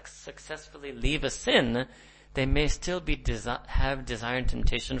successfully leave a sin, they may still have desire and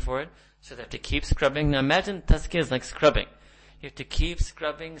temptation for it, so they have to keep scrubbing. Now imagine tazkiyah is like scrubbing. You have to keep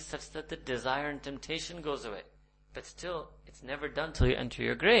scrubbing such that the desire and temptation goes away. But still, it's never done till you enter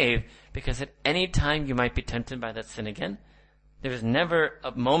your grave, because at any time you might be tempted by that sin again. There is never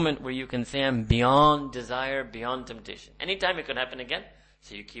a moment where you can say, I'm beyond desire, beyond temptation. Anytime it could happen again.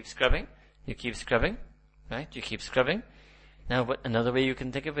 So you keep scrubbing, right? You keep scrubbing. Now, another way you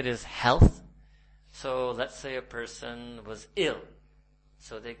can think of it is health. So let's say a person was ill.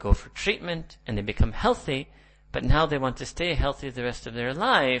 So they go for treatment and they become healthy, but now they want to stay healthy the rest of their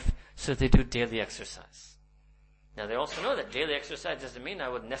life, so they do daily exercise. Now they also know that daily exercise doesn't mean I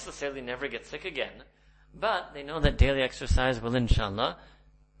would necessarily never get sick again, but they know that daily exercise will, inshallah,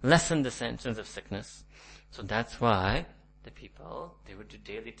 lessen the symptoms of sickness. So that's why the people, they would do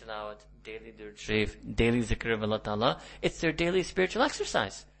daily tilawat, daily durud sharif, daily zikr of Allah Ta'ala. It's their daily spiritual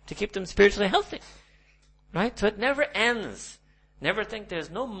exercise to keep them spiritually healthy. Right? So it never ends. Never think there's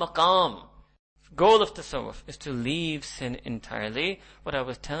no maqam. Goal of tasawwuf is to leave sin entirely. What I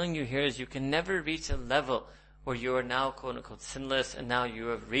was telling you here is you can never reach a level where you are now quote unquote sinless and now you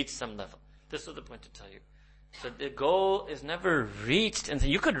have reached some level. This was the point to tell you. So the goal is never reached, and so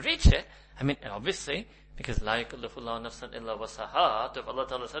you could reach it. I mean, obviously, because la yukallifullahu nafsan illa wasaha, if Allah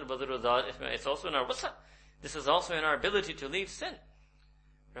Ta'ala said, it's also in our wasa. This is also in our ability to leave sin.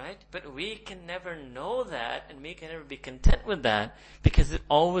 Right? But we can never know that, and we can never be content with that, because it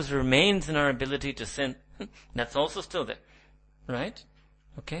always remains in our ability to sin. That's also still there. Right?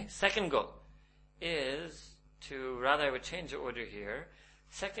 Okay? Second goal is rather I would change the order here.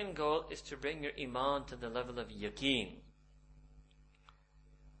 Second goal is to bring your iman to the level of yaqeen.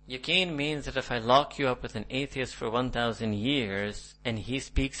 Yaqeen means that if I lock you up with an atheist for 1,000 years, and he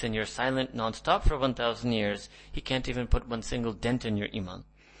speaks and you're silent non-stop for 1,000 years, he can't even put one single dent in your iman.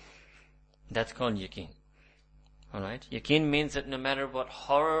 That's called yaqeen. Alright? Yaqeen means that no matter what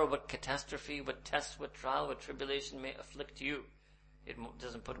horror, what catastrophe, what test, what trial, what tribulation may afflict you, it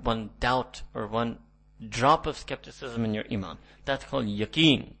doesn't put one doubt or one drop of skepticism in your iman. That's called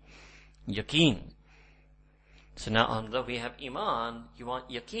yaqeen. Yaqeen. So now, although we have iman, you want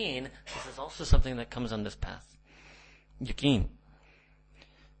yaqeen, this is also something that comes on this path. Yaqeen.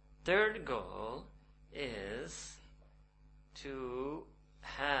 Third goal is to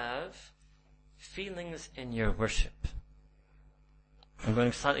have feelings in your worship. I'm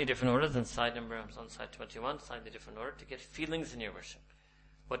going slightly different order than side number. I'm on side 21, slightly different order, to get feelings in your worship.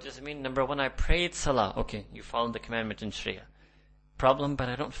 What does it mean? Number one, I prayed salah. Okay, you followed the commandment in Sharia. Problem, but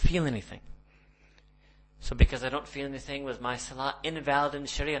I don't feel anything. So because I don't feel anything, was my salah invalid in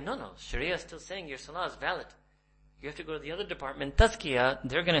Sharia? No. Sharia is still saying your salah is valid. You have to go to the other department, tazkiyah.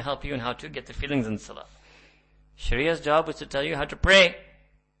 They're going to help you in how to get the feelings in salah. Sharia's job was to tell you how to pray.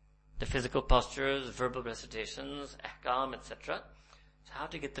 The physical postures, verbal recitations, ahkam, etc. So how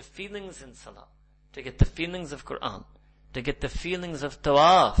to get the feelings in salah. To get the feelings of Qur'an. To get the feelings of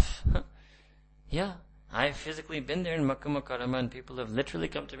tawaf. Yeah. I've physically been there in Makkah Mukarramah, and people have literally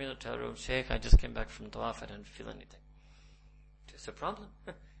come to me in the hotel room, Shaykh, I just came back from tawaf, I didn't feel anything. It's a problem.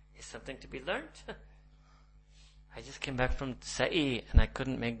 It's something to be learned. I just came back from sa'i, and I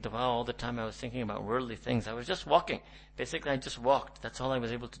couldn't make dua all the time. I was thinking about worldly things. I was just walking. Basically, I just walked. That's all I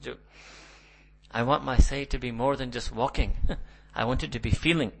was able to do. I want my sa'i to be more than just walking. I want it to be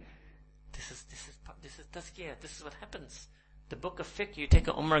feeling. This is tazkiyah. This is what happens. The book of fiqh, you take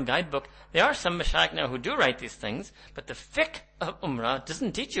an Umrah guidebook. There are some mashayikh now who do write these things, but the fiqh of Umrah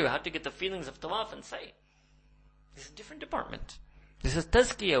doesn't teach you how to get the feelings of tawaf and sa'i. This is a different department. This is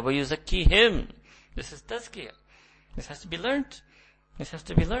tazkiyah, where you zaki him. This is tazkiyah. This has to be learnt. This has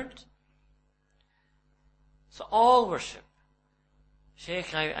to be learnt. So all worship.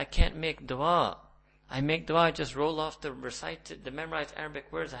 Shaykh, I can't make dua. I make dua, I just roll off the memorized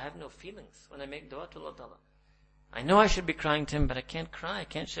Arabic words. I have no feelings when I make dua to Allah Ta'ala. I know I should be crying to Him, but I can't cry. I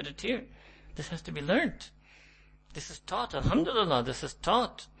can't shed a tear. This has to be learnt. This is taught. Alhamdulillah, this is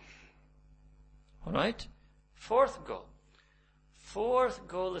taught. Alright? Fourth goal. Fourth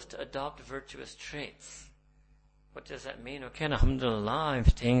goal is to adopt virtuous traits. What does that mean? Okay, alhamdulillah, I'm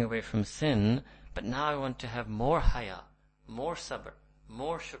staying away from sin, but now I want to have more haya, more sabr,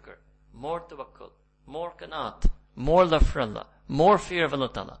 more shukr, more tawakkul, more qanaat, more love for Allah, more fear of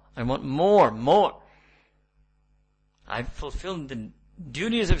Allah Ta'ala. I want more. I've fulfilled the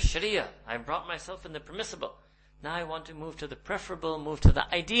duties of Sharia. I've brought myself in the permissible. Now I want to move to the preferable, move to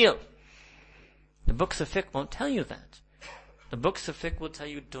the ideal. The books of fiqh won't tell you that. The books of fiqh will tell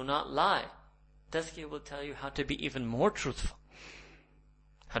you, do not lie. Tazkiyah will tell you how to be even more truthful.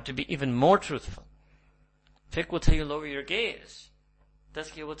 How to be even more truthful. Fiqh will tell you lower your gaze.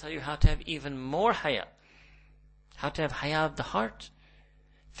 Tazkiyah will tell you how to have even more haya. How to have haya of the heart.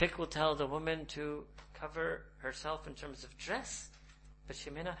 Fiqh will tell the woman to cover herself in terms of dress, but she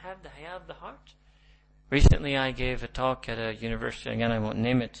may not have the haya of the heart. Recently I gave a talk at a university, again I won't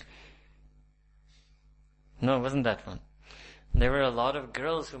name it. No, it wasn't that one. There were a lot of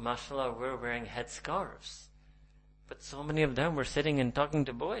girls who, mashallah, were wearing headscarves. But so many of them were sitting and talking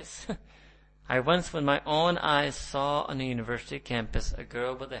to boys. I once, with my own eyes, saw on a university campus a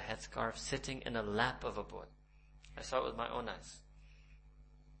girl with a headscarf sitting in a lap of a boy. I saw it with my own eyes.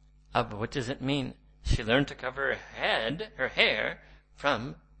 But what does it mean? She learned to cover her hair,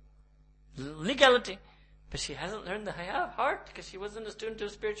 from legality. But she hasn't learned the haya of heart because she wasn't a student of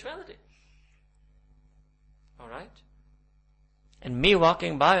spirituality. Alright? And me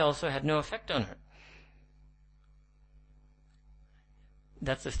walking by also had no effect on her.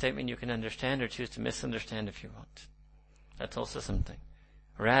 That's a statement you can understand or choose to misunderstand if you want. That's also something.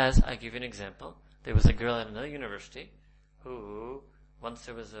 Whereas, I give you an example. There was a girl at another university who, once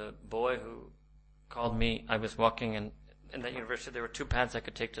there was a boy who called me. I was walking, and in that university there were two paths I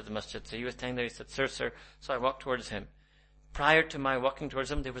could take to the masjid. So he was standing there, he said, "Sir, sir." So I walked towards him. Prior to my walking towards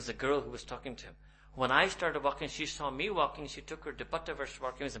him, there was a girl who was talking to him. When I started walking, she saw me walking, she took her dupatta of her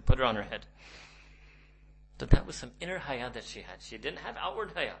shalwar and put her on her head. So that was some inner haya that she had. She didn't have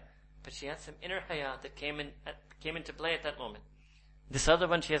outward haya, but she had some inner haya that came into play at that moment. This other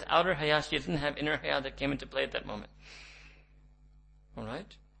one, she has outer haya, she didn't have inner haya that came into play at that moment.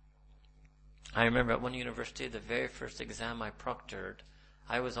 Alright? I remember at one university, the very first exam I proctored,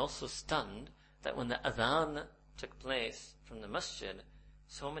 I was also stunned that when the adhan took place from the masjid,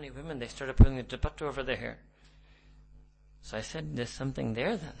 so many women, they started putting the dupatta over their hair. So I said, there's something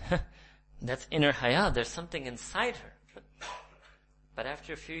there then. That's inner haya. There's something inside her. But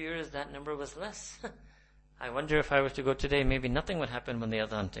after a few years, that number was less. I wonder if I was to go today, maybe nothing would happen when the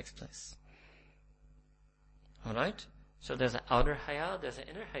adhan takes place. Alright? So there's an outer haya, there's an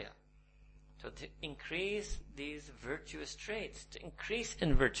inner haya. So to increase these virtuous traits, to increase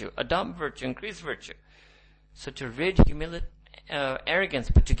in virtue, adopt virtue, increase virtue. So to rid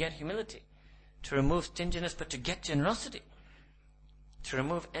arrogance, but to get humility. To remove stinginess, but to get generosity. To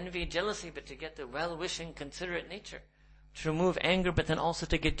remove envy, jealousy, but to get the well-wishing, considerate nature. To remove anger, but then also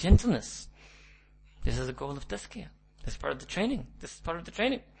to get gentleness. This is the goal of tazkiyah. This is part of the training. This is part of the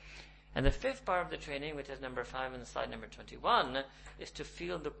training. And the fifth part of the training, which is number 5 in slide number 21, is to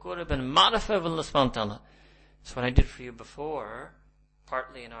feel the qurb and ma'rifah of Allah subhanahu wa ta'ala. So what I did for you before,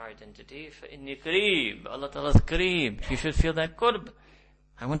 partly in our identity, فَإِنِّي قَرِيب. Allah ta'ala is qareeb. You should feel that qurb.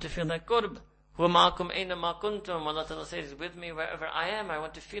 I want to feel that qurb. هُوَ مَعَكُمْ أَيْنَمَا كُنْتُمْ. Allah ta'ala says, with me wherever I am, I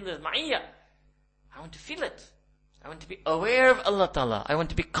want to feel it. Ma'iyya. I want to feel it. I want to be aware of Allah ta'ala. I want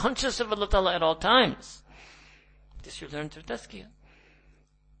to be conscious of Allah ta'ala at all times. This you learn through tazkiyah.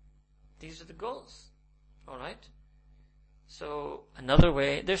 These are the goals. Alright? So, another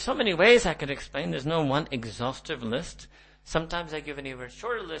way, there's so many ways I could explain. There's no one exhaustive list. Sometimes I give an even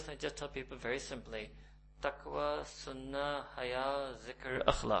shorter list. I just tell people very simply, taqwa, sunnah, haya, zikr,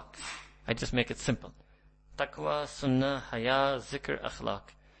 akhlaq. I just make it simple. Taqwa, sunnah, haya, zikr, akhlaq.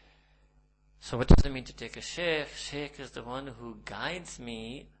 So what does it mean to take a shaykh? Shaykh is the one who guides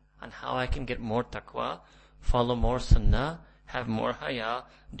me on how I can get more taqwa, follow more sunnah, have more haya,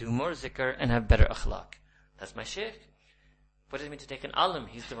 do more zikr, and have better akhlaq. That's my shaykh. What does it mean to take an alim?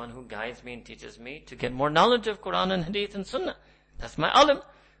 He's the one who guides me and teaches me to get more knowledge of Qur'an and Hadith and Sunnah. That's my alim.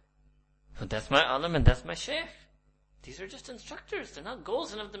 So that's my alim and that's my shaykh. These are just instructors. They're not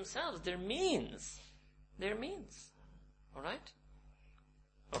goals in of themselves. They're means. They're means. Alright?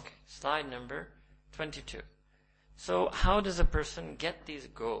 Okay, slide number 22. So how does a person get these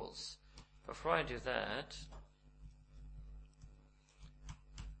goals? Before I do that,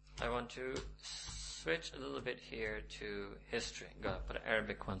 I want to switch a little bit here to history. Go put an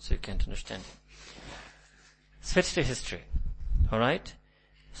Arabic one so you can't understand it. Switch to history. Alright?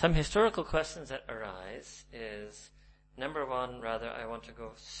 Some historical questions that arise is, number one, rather, I want to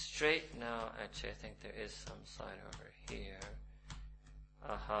go straight now. Actually, I think there is some slide over here.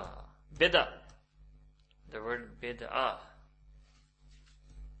 Aha. Bid'ah. The word bid'ah.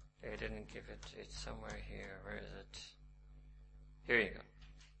 They didn't give it. It's somewhere here. Where is it? Here you go.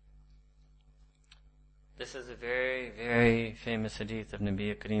 This is a very, very famous hadith of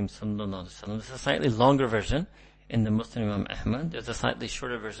Nabi Kareem sallallahu alaihi wasallam. This is a slightly longer version in the Muslim Imam Ahmed. There's a slightly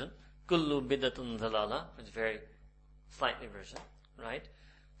shorter version. Kullu bid'atun dalala. It's very slightly version, right?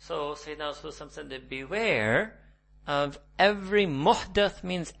 So Sayyidina Rasulullah said that beware of every muhdath,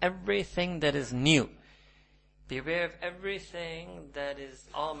 means everything that is new. Beware of everything that is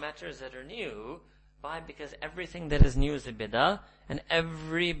all matters that are new. Why? Because everything that is new is a bid'ah, and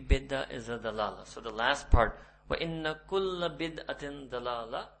every bid'ah is a dalala. So the last part, وَإِنَّ كُلَّ بِدْءَةٍ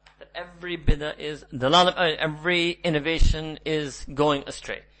dalala, that every bid'ah is dalala, every innovation is going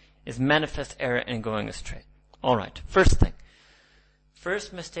astray, is manifest error and going astray. Alright, first thing.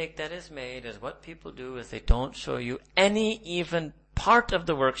 First mistake that is made is what people do is they don't show you any even part of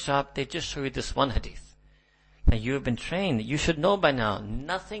the workshop, they just show you this one hadith. Now you have been trained. You should know by now,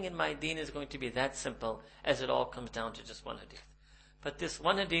 nothing in my deen is going to be that simple as it all comes down to just one hadith. But this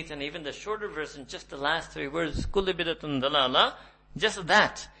one hadith and even the shorter version, just the last 3 words, kullu bidatun dalala, just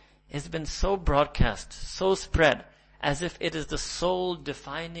that has been so broadcast, so spread, as if it is the sole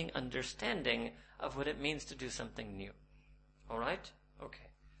defining understanding of what it means to do something new. Alright? Okay.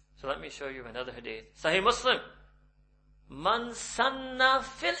 So let me show you another hadith. Sahih Muslim. Man sanna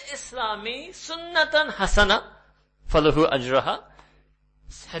fil islami sunnatan hasana falahu ajraha.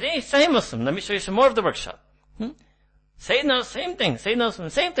 Hadith, Sahih Muslim. Let me show you some more of the workshop. Sayyidina, same thing.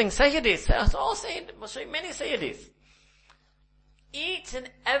 Sayyidina, same thing. Sahih hadith. All Sayyid, many Sahih hadith. Each and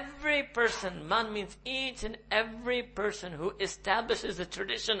every person, man means each and every person who establishes a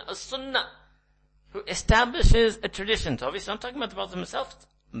tradition, a sunnah, who establishes a tradition. So obviously I'm talking about the Prophet himself,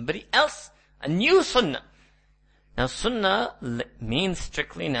 somebody else, a new sunnah. Now sunnah means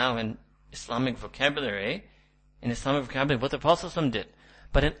strictly now in Islamic vocabulary, what the Prophet did.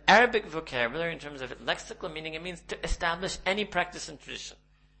 But in Arabic vocabulary, in terms of its lexical meaning, it means to establish any practice and tradition.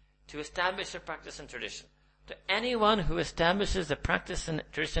 To establish a practice and tradition. To anyone who establishes a practice and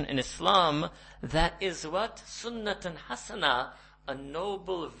tradition in Islam, that is what? Sunnatan hasana, a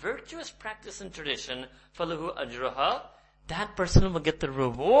noble, virtuous practice and tradition, falahu ajruha, that person will get the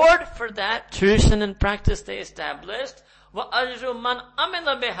reward for that tradition and practice they established, wa ajru man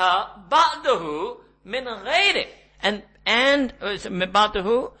amila biha ba'dahu min ghayri, and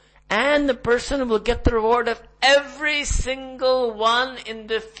the person will get the reward of every single one in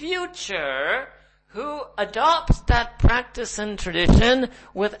the future who adopts that practice and tradition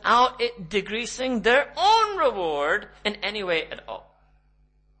without it decreasing their own reward in any way at all.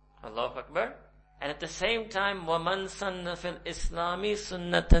 Allahu Akbar. And at the same time, وَمَنْ سَنَّ فِي الْإِسْلَامِ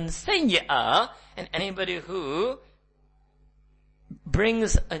سُنَّةً سَيِّئَةً, and anybody who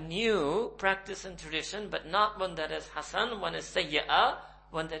brings a new practice and tradition, but not one that is hasan, one is sayyi'ah,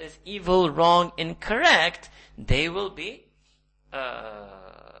 one that is evil, wrong, incorrect, they will be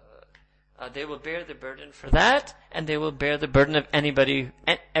they will bear the burden for that, and they will bear the burden of anybody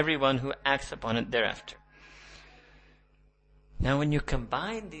and everyone who acts upon it thereafter. Now when you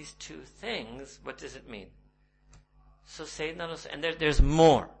combine these two things, what does it mean? So Sayyidina, and there's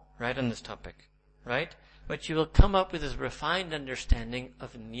more, right, on this topic, right? What you will come up with is refined understanding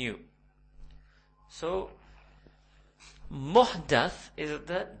of new. So, muhdath is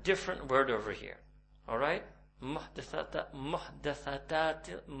the different word over here. Alright? Muhdathatil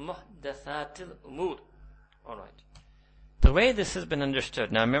umur. Alright. The way this has been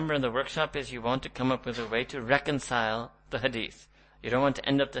understood, now remember in the workshop is you want to come up with a way to reconcile the hadith. You don't want to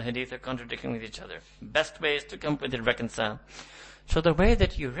end up the hadith are contradicting with each other. Best way is to come up with it, reconcile. So the way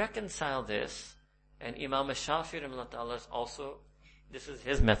that you reconcile this, and Imam Shafi'i is also, this is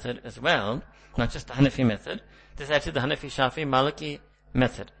his method as well, not just the Hanafi method. This is actually the Hanafi Shafi'i Maliki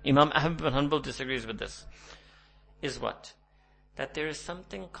method. Imam Ahmed bin Hanbal disagrees with this. Is what? That there is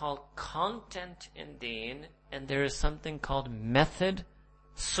something called content in deen, and there is something called method.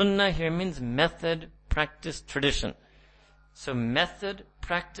 Sunnah here means method, practice, tradition. So method,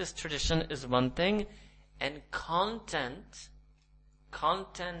 practice, tradition is one thing, and content,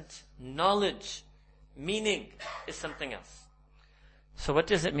 knowledge, meaning is something else. So what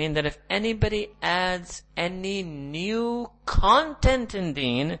does it mean? That if anybody adds any new content in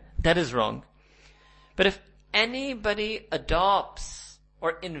deen, that is wrong. But if anybody adopts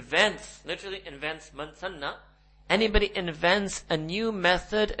or invents, literally invents man sanna, anybody invents a new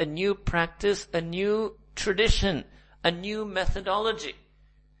method, a new practice, a new tradition, a new methodology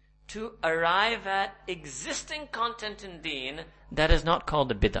to arrive at existing content in deen, that is not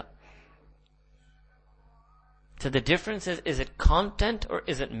called a bid'ah. So the difference is it content or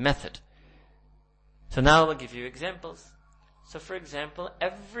is it method? So now I'll give you examples. So for example,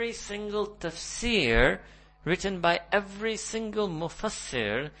 every single tafsir written by every single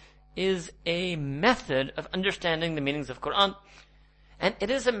mufassir is a method of understanding the meanings of Qur'an. And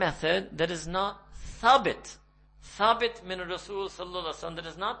it is a method that is not thabit min Rasul sallallahu alaihi wasallam, that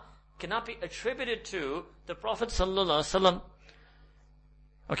is not, cannot be attributed to the Prophet sallallahu alaihi wasallam.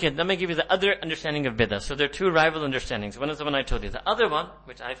 Okay, let me give you the other understanding of bid'ah. So there are two rival understandings. One is the one I told you. The other one,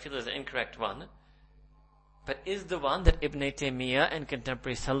 which I feel is the incorrect one, but is the one that Ibn Taymiyyah and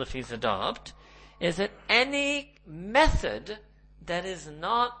contemporary Salafis adopt, is that any method that is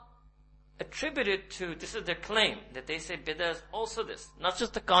not attributed to, this is their claim, that they say bid'ah is also this, not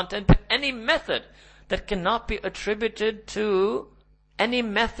just the content, but any method that cannot be attributed to, any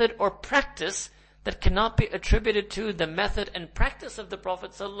method or practice that cannot be attributed to the method and practice of the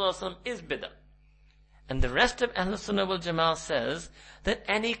Prophet ﷺ is bid'ah. And the rest of Ahlul Sunnah wal Jama'ah says that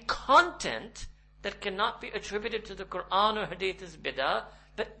any content that cannot be attributed to the Qur'an or Hadith is bid'ah,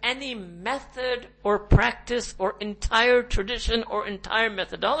 but any method or practice or entire tradition or entire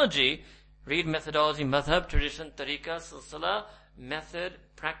methodology, read methodology, madhab, tradition, tariqah, silsila, method,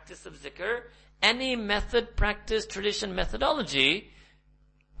 practice of zikr, any method, practice, tradition, methodology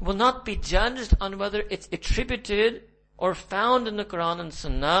will not be judged on whether it's attributed or found in the Quran and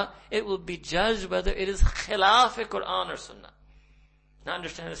Sunnah. It will be judged whether it is khilaf Quran or Sunnah. Now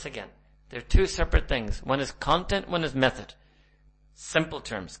understand this again. There are two separate things. One is content, one is method. Simple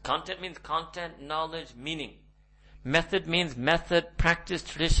terms. Content means content, knowledge, meaning. Method means method, practice,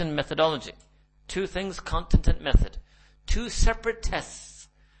 tradition, methodology. Two things, content and method. Two separate tests.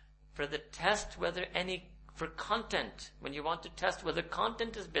 For the test for content, when you want to test whether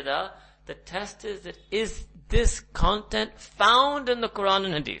content is bid'ah, the test is that is this content found in the Quran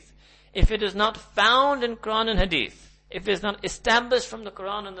and Hadith? If it is not found in Quran and Hadith, if it is not established from the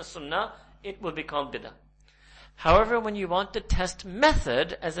Quran and the Sunnah, it will be called bid'ah. However, when you want to test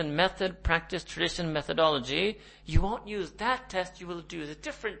method, as in method, practice, tradition, methodology, you won't use that test, you will use a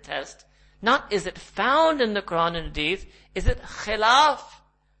different test. Not is it found in the Quran and Hadith, is it khilaf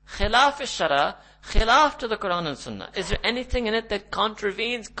shara, khilaf to the Quran and Sunnah? Is there anything in it that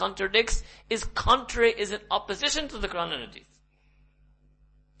contravenes, contradicts, is contrary, is in opposition to the Quran and Hadith?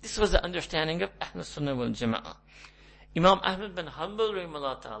 This was the understanding of Ahlus Sunnah wal Jama'ah. Imam Ahmed bin Hanbal,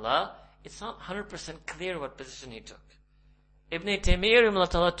 rahimahullah ta'ala, it's not 100% clear what position he took. Ibn Taymiyyah, rahimahullah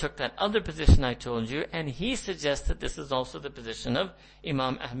ta'ala, took that other position I told you, and he suggested this is also the position of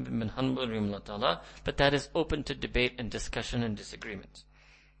Imam Ahmed bin Hanbal, rahimahullah ta'ala, but that is open to debate and discussion and disagreement.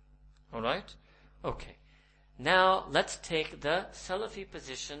 Alright? Okay. Now, let's take the Salafi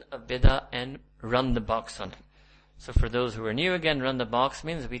position of bid'ah and run the box on it. So for those who are new again, run the box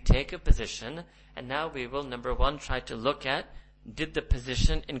means we take a position, and now we will, number one, try to look at, did the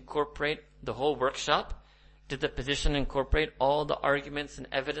position incorporate the whole workshop? Did the position incorporate all the arguments and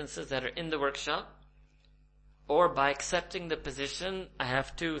evidences that are in the workshop? Or by accepting the position, I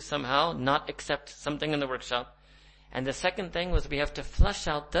have to somehow not accept something in the workshop. And the second thing was we have to flesh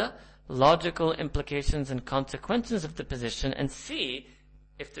out the logical implications and consequences of the position and see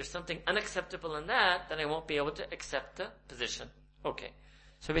if there's something unacceptable in that, then I won't be able to accept the position. Okay.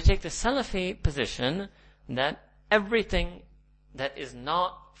 So we take the Salafi position that everything that is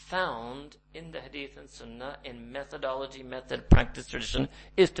not found in the Hadith and Sunnah in methodology, method, practice, tradition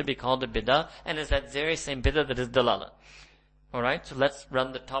is to be called a bid'ah, and is that very same bid'ah that is dalala. Alright, so let's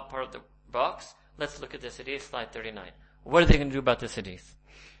run the top part of the box. Let's look at this Hadith, slide 39. What are they going to do about this Hadith?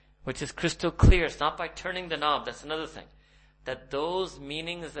 Which is crystal clear. It's not by turning the knob. That's another thing. That those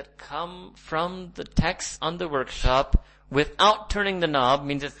meanings that come from the text on the workshop without turning the knob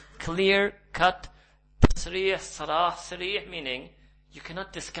means it's clear, cut, tasrih, sarah, sarih meaning, you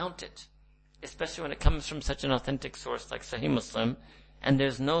cannot discount it. Especially when it comes from such an authentic source like Sahih Muslim, and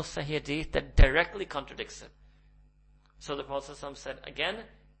there's no Sahih Hadith that directly contradicts it. So the Prophet ﷺ said, again,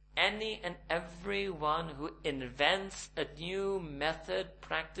 any and every one who invents a new method,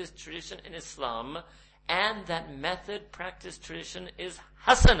 practice, tradition in Islam, and that method, practice, tradition is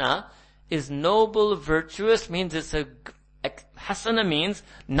hasana, is noble, virtuous, means it's hasana means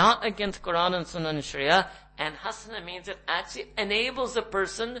not against Quran and Sunnah and Sharia, and hasana means it actually enables a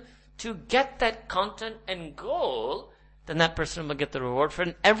person to get that content and goal, then that person will get the reward for it.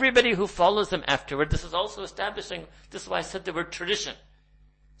 And everybody who follows them afterward, this is also establishing, this is why I said the word tradition.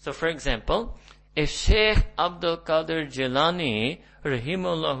 So for example, if Shaykh Abdul Qadir Jilani,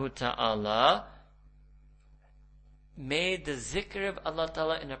 rahimahullah ta'ala, made the zikr of Allah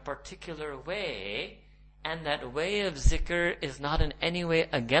Ta'ala in a particular way, and that way of zikr is not in any way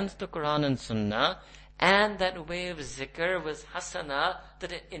against the Quran and Sunnah, and that way of zikr was hasana,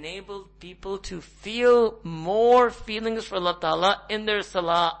 that it enabled people to feel more feelings for Allah Ta'ala in their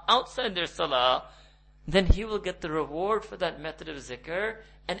salah, outside their salah, then he will get the reward for that method of zikr,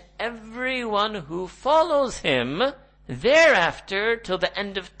 and everyone who follows him thereafter till the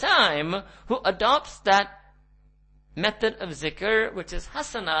end of time, who adopts that method of zikr, which is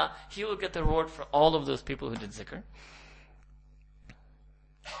hasana, he will get the reward for all of those people who did zikr.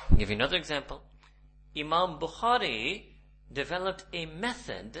 I'll give you another example. Imam Bukhari developed a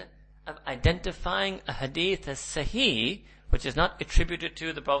method of identifying a hadith as sahih, which is not attributed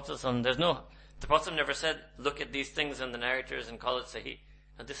to the Prophet ﷺ. The Prophet never said, look at these things in the narrators and call it sahih.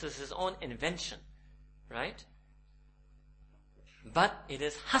 Now this is his own invention, right? But it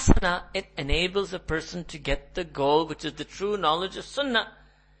is hasana, it enables a person to get the goal, which is the true knowledge of sunnah.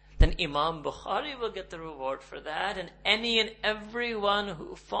 Then Imam Bukhari will get the reward for that, and any and everyone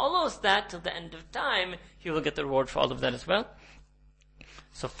who follows that till the end of time, he will get the reward for all of that as well.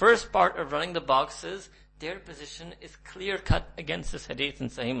 So first part of running the box is their position is clear-cut against this hadith in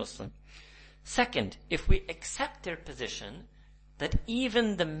Sahih Muslim. Second, if we accept their position that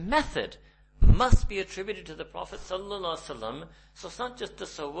even the method must be attributed to the Prophet ﷺ, so it's not just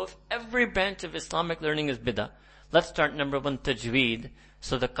tasawwuf, every branch of Islamic learning is bid'ah. Let's start number one, tajweed.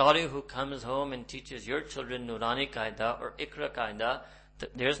 So the qari who comes home and teaches your children Nurani Qaida or Ikra Qaida,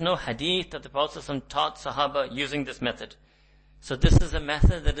 there's no hadith that the Prophet ﷺ taught Sahaba using this method. So this is a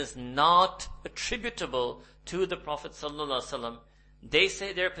method that is not attributable to the Prophet ﷺ. They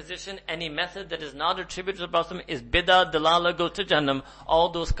say their position, any method that is not attributed to the Prophet is bid'ah, dalala, go to Jahannam. All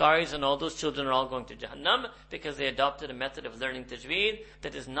those qaris and all those children are all going to Jahannam because they adopted a method of learning tajweed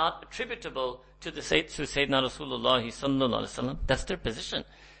that is not attributable to Sayyidina Rasulullah sallallahu alaihi wasallam. That's their position.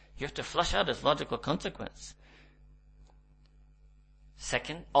 You have to flush out its logical consequence.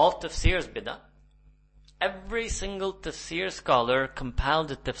 Second, all tafsir is bid'ah. Every single tafsir scholar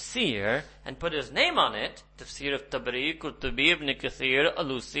compiled a tafsir and put his name on it. Tafsir of Tabari, Qurtubi, Ibn Kathir,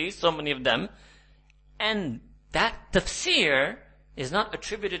 Alusi, so many of them. And that tafsir is not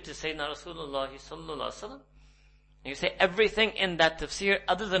attributed to Sayyidina Rasulullah sallallahu alaihi wasallam. You say everything in that tafsir,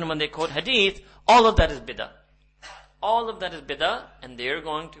 other than when they quote hadith, all of that is bid'ah. All of that is bid'ah, and they're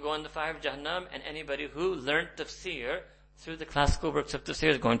going to go in the fire of Jahannam, and anybody who learned tafsir through the classical works of tafsir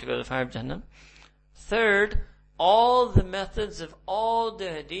is going to go to the fire of Jahannam. Third, all the methods of all the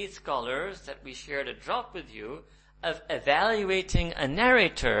hadith scholars that we shared a drop with you of evaluating a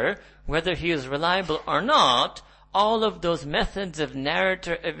narrator, whether he is reliable or not, all of those methods of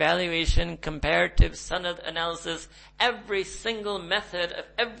narrator evaluation, comparative sanad analysis, every single method of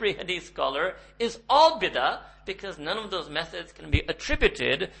every hadith scholar is all bid'ah, because none of those methods can be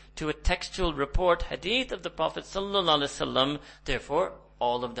attributed to a textual report hadith of the Prophet sallallahu alaihi wasallam. Therefore,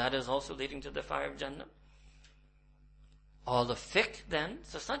 all of that is also leading to the fire of Jannah. All the fiqh then,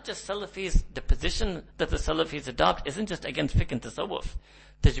 so it's not just Salafis, the position that the Salafis adopt isn't just against fiqh and tasawwuf.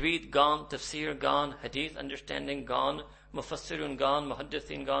 Tajweed gone, tafsir gone, hadith understanding gone, mufassirun gone,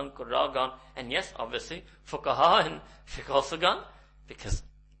 muhaddithin gone, qurra gone, and yes, obviously, fuqaha and fiqh also gone, because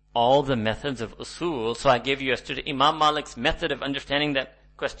all the methods of usul, so I gave you yesterday Imam Malik's method of understanding that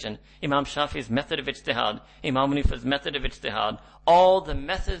question, Imam Shafi's method of ijtihad, Imam Hanifa's method of ijtihad, all the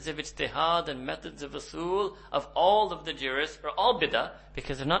methods of ijtihad and methods of usul of all of the jurists are all bid'ah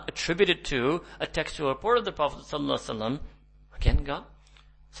because they're not attributed to a textual report of the Prophet ﷺ. Again, gone.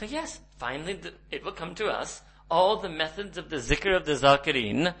 So yes, finally it will come to us. All the methods of the zikr of the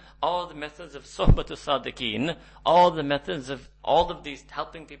zakirin, all the methods of sohbatu sadiqeen, all the methods of all of these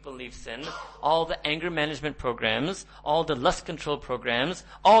helping people leave sin, all the anger management programs, all the lust control programs,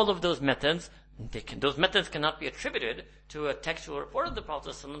 all of those methods, those methods cannot be attributed to a textual report of the Prophet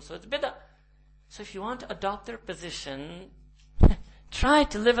ﷺ, so it's bid'ah. So if you want to adopt their position, try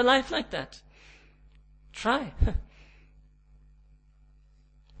to live a life like that. Try.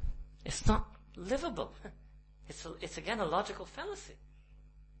 It's not livable. It's again a logical fallacy.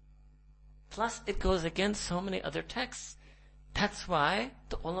 Plus, it goes against so many other texts. That's why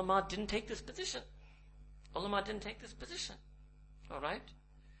the ulama didn't take this position. Ulama didn't take this position. Alright?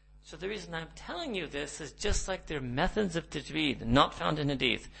 So the reason I'm telling you this is just like there are methods of tajweed not found in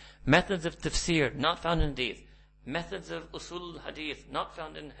hadith, methods of tafsir not found in hadith, methods of usul hadith not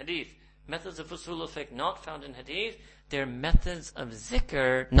found in hadith, methods of usul fiqh not found in hadith, there are methods of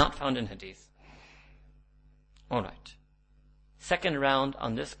zikr not found in hadith. Alright. Second round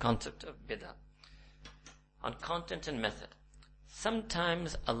on this concept of bid'ah. On content and method.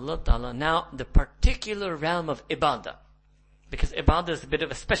 Sometimes Allah Ta'ala, now the particular realm of ibadah, because ibadah is a bit of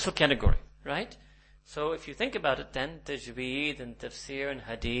a special category, right? So if you think about it then, tajweed and tafsir and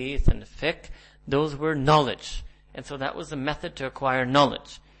hadith and fiqh, those were knowledge. And so that was a method to acquire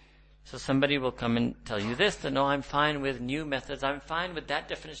knowledge. So somebody will come and tell you this, that no, I'm fine with new methods, I'm fine with that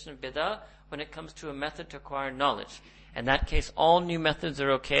definition of bid'ah when it comes to a method to acquire knowledge. In that case, all new methods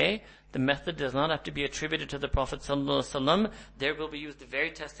are okay. The method does not have to be attributed to the Prophet ﷺ. There will be used the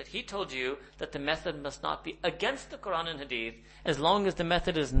very test that he told you, that the method must not be against the Qur'an and Hadith. As long as the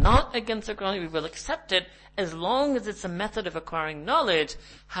method is not against the Qur'an, we will accept it, as long as it's a method of acquiring knowledge.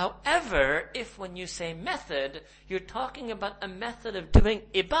 However, if when you say method, you're talking about a method of doing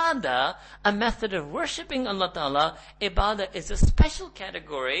ibadah, a method of worshipping Allah Ta'ala, ibadah is a special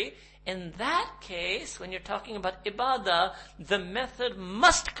category. In that case, when you're talking about ibadah, the method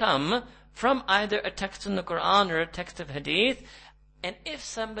must come from either a text in the Qur'an or a text of hadith. And if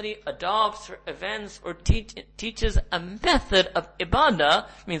somebody adopts or events or teaches a method of ibadah,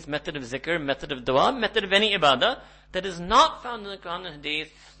 means method of zikr, method of dua, method of any ibadah, that is not found in the Qur'an and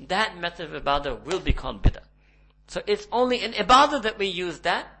hadith, that method of ibadah will be called bid'ah. So it's only in ibadah that we use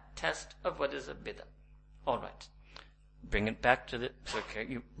that test of what is a bid'ah. Alright. Bring it back to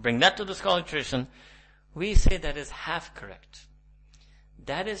you bring that to the scholarly tradition. We say that is half correct.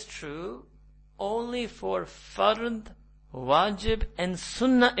 That is true only for fard, wajib, and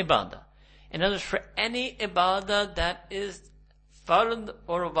sunnah ibadah. In other words, for any ibadah that is fard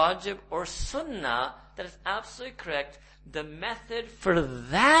or wajib or sunnah, that is absolutely correct. The method for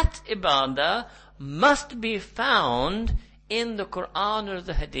that ibadah must be found in the Qur'an or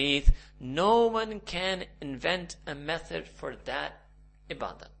the Hadith. No one can invent a method for that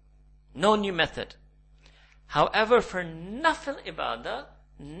ibadah. No new method. However, for nafil ibadah,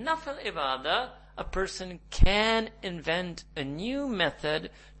 a person can invent a new method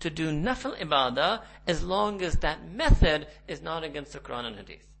to do nafil ibadah as long as that method is not against the Qur'an and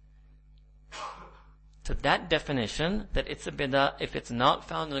Hadith. So that definition, that it's a bid'ah if it's not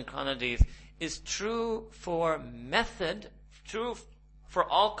found in the Qur'an and Hadith, is true for method, true for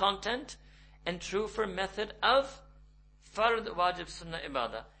all content, and true for method of fard, wajib, sunnah,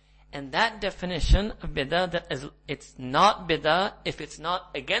 ibadah. And that definition of bid'ah, that is, it's not bid'ah if it's not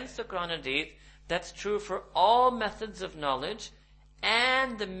against the Qur'an and Hadith, that's true for all methods of knowledge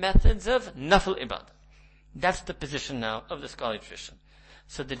and the methods of nafil ibadah. That's the position now of the scholarly tradition.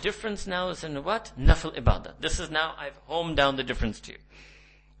 So the difference now is in what? Nafil ibadah. This is now, I've homed down the difference to you.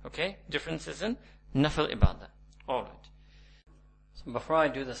 Okay? Difference is in nafil ibadah. Alright. So before I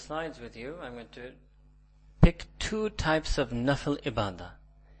do the slides with you, I'm going to pick two types of nafil ibadah.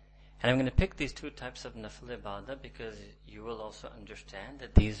 And I'm going to pick these two types of nafil ibadah because you will also understand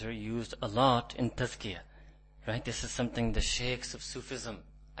that these are used a lot in tazkiyah. Right? This is something the sheikhs of Sufism.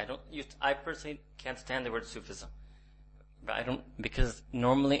 I personally can't stand the word Sufism. But because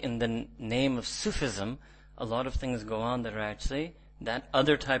normally in the name of Sufism, a lot of things go on that are actually that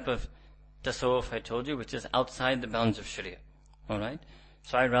other type of tasawwuf I told you, which is outside the bounds of Sharia. Alright?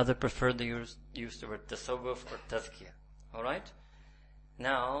 So I rather prefer to use the word tasawwuf or tazkiyah. Alright?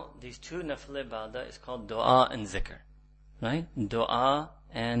 Now, these two nafil ibadah is called dua and zikr. Right? Dua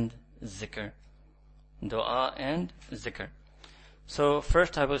and zikr. Dua and zikr. So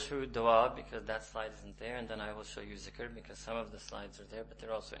first I will show you dua because that slide isn't there, and then I will show you zikr because some of the slides are there but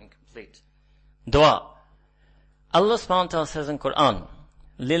they're also incomplete. Dua. Allah subhanahu wa ta'ala says in Qur'an,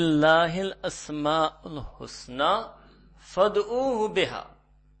 Lillahil asma'ul husna fad'uhu biha.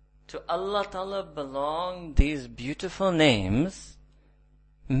 To Allah ta'ala belong these beautiful names.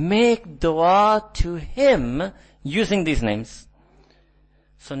 Make dua to Him using these names.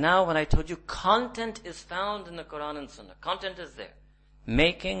 So now when I told you content is found in the Quran and Sunnah, content is there.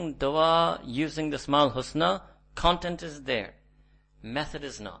 Making dua using the Asma'ul Husna, content is there. Method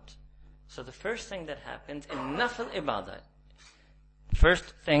is not. So the first thing that happens in nafil ibadah, first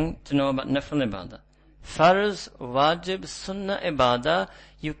thing to know about nafil ibadah, farz, wajib, sunnah ibadah,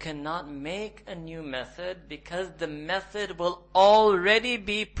 you cannot make a new method because the method will already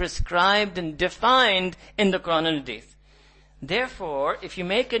be prescribed and defined in the Quran and Hadith. Therefore, if you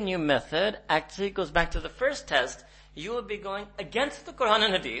make a new method, actually it goes back to the first test, you will be going against the Quran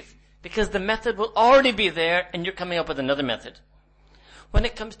and Hadith because the method will already be there and you're coming up with another method. When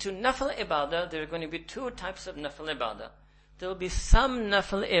it comes to nafil ibadah, there are going to be two types of nafil ibadah. There will be some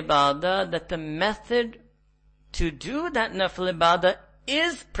nafil ibadah that the method to do that nafil ibadah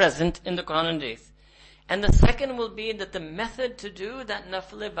is present in the Quran and Hadith. And the second will be that the method to do that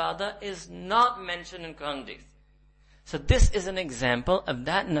nafil ibadah is not mentioned in Quran and Hadith. So this is an example of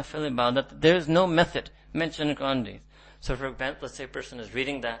that nafil ibadah, that there is no method mentioned in Quran and Hadith. So for example, let's say a person is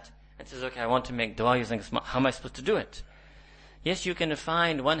reading that and says, okay, I want to make dua using Asma. How am I supposed to do it? Yes, you can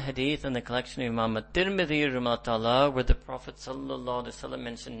find one hadith in the collection of Imam at-Tirmidhi rahimahullah where the Prophet sallallahu alaihi wasallam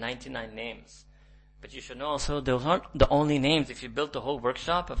mentioned 99 names. But you should know also, those aren't the only names. If you built the whole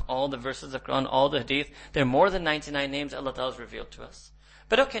workshop of all the verses of Quran, all the hadith, there are more than 99 names Allah Ta'ala has revealed to us.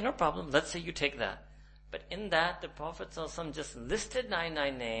 But okay, no problem. Let's say you take that. But in that, the Prophet sallallahu alaihi wasallam just listed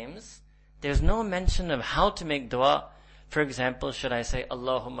 99 names. There's no mention of how to make dua. For example, should I say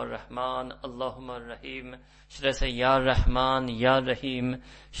Allahumma Rahman, Allahumma Rahim? Should I say Ya Rahman, Ya Rahim?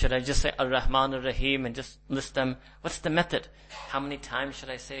 Should I just say Ar-Rahman, Ar-Rahim and just list them? What's the method? How many times should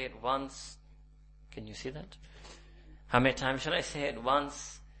I say it once? Can you see that? How many times should I say it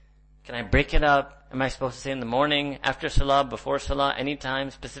once? Can I break it up? Am I supposed to say in the morning, after Salah, before Salah, any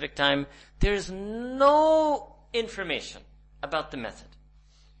time, specific time? There's no information about the method.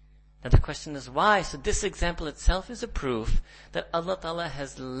 Now the question is why? So this example itself is a proof that Allah Ta'ala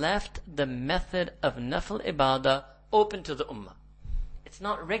has left the method of nafil ibadah open to the ummah. It's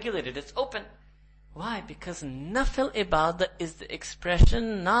not regulated, it's open. Why? Because nafil ibadah is the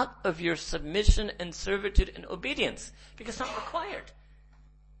expression not of your submission and servitude and obedience, because it's not required.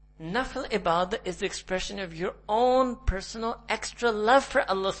 Nafil ibadah is the expression of your own personal extra love for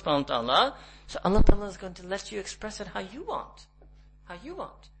Allah subhanahu wa ta'ala. So Allah ta'ala is going to let you express it how you want. How you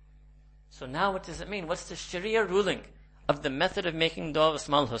want. So now what does it mean? What's the Sharia ruling of the method of making dua of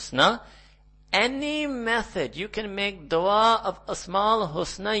Asma'ul Husna? Any method, you can make dua of Asma'ul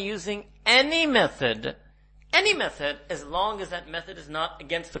Husna using any method, as long as that method is not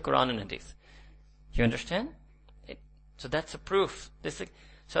against the Qur'an and Hadith. You understand? So that's a proof.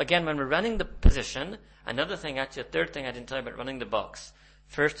 So again, when we're running the position, another thing, actually a third thing I didn't tell you about running the box.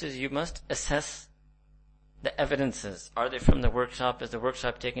 First is you must assess the evidences. Are they from the workshop? Is the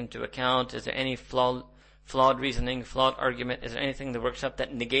workshop taken into account? Is there any flawed reasoning, flawed argument? Is there anything in the workshop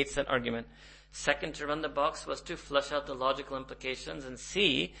that negates that argument? Second, to run the box was to flesh out the logical implications and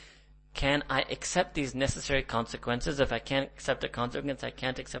see, can I accept these necessary consequences? If I can't accept the consequence, I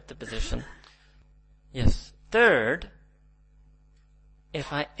can't accept the position. Yes. Third,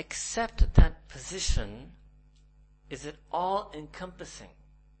 if I accept that position, is it all encompassing?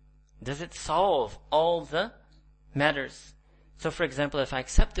 Does it solve all the matters? So for example, if I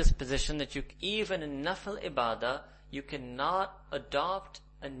accept this position that even in nafil ibadah, you cannot adopt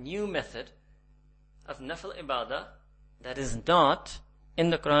a new method of nafil ibadah that is not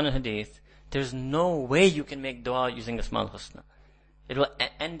in the Quran and Hadith, there's no way you can make dua using Asma'ul Husna. It will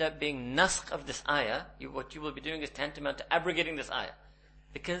end up being naskh of this ayah. What you will be doing is tantamount to abrogating this ayah.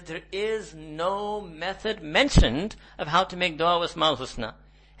 Because there is no method mentioned of how to make dua with Asma'ul Husna.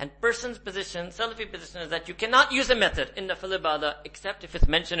 And person's position, Salafi position, is that you cannot use a method in nafil ibadah except if it's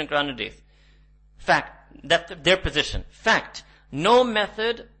mentioned in Quran and Hadith. Fact. That's their position. Fact. No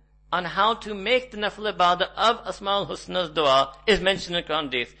method on how to make the nafil ibadah of Asma'ul Husna's dua is mentioned in Quran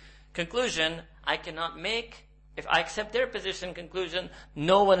and Hadith. Conclusion, I cannot make, if I accept their position, conclusion,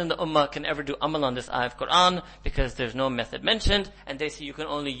 no one in the ummah can ever do amal on this ayah of Qur'an because there's no method mentioned, and they say you can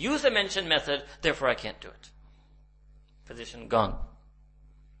only use a mentioned method, therefore I can't do it. Position gone.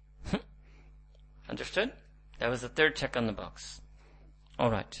 Understood? That was the third check on the box.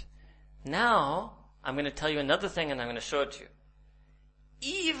 Alright. Now, I'm going to tell you another thing and I'm going to show it to you.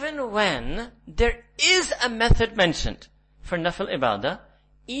 Even when there is a method mentioned for nafil ibadah,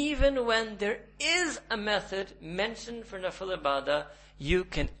 even when there is a method mentioned for nafil ibadah, you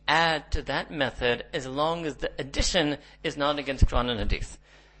can add to that method as long as the addition is not against Quran and Hadith.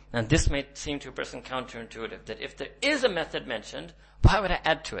 Now this may seem to a person counterintuitive, that if there is a method mentioned, why would I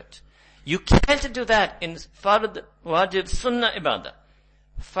add to it? You can't do that in fard, wajib, sunnah ibadah.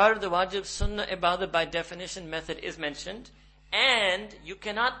 Fard, wajib, sunnah ibadah by definition method is mentioned, and you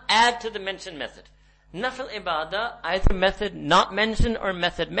cannot add to the mentioned method. Nafil ibadah, either method not mentioned or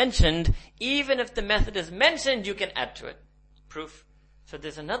method mentioned, even if the method is mentioned, you can add to it. Proof. So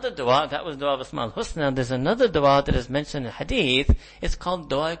there's another dua, that was dua of Asma'ul Husna, there's another dua that is mentioned in Hadith, it's called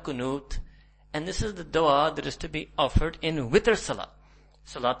dua kunut, and this is the dua that is to be offered in witr salah.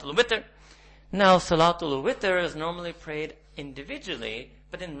 Salatul witr. Now salatul witr is normally prayed individually,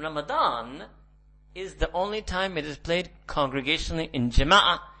 but in Ramadan is the only time it is played congregationally in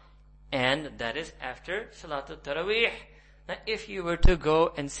jama'ah, and that is after Salatul Taraweeh. Now if you were to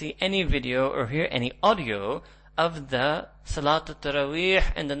go and see any video or hear any audio of the Salatul Taraweeh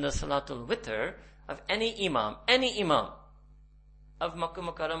and then the Salatul Witr of any imam of Makkah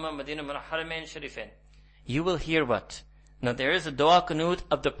Mukarramah, Madinah, Haramain, Sharifain, you will hear what? Now there is a dua qunut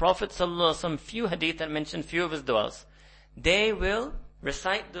of the Prophet ﷺ, few hadith that mention few of his duas. They will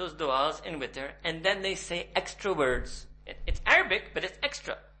recite those duas in witr, and then they say extra words. It's Arabic, but it's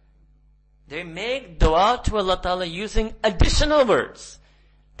extra. They make dua to Allah Ta'ala using additional words.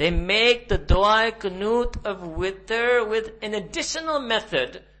 They make the dua qunut of witr with an additional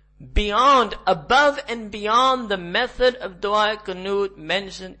method beyond, above and beyond the method of dua qunut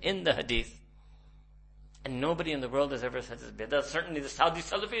mentioned in the hadith. And nobody in the world has ever said it's bid'ah. Certainly the Saudi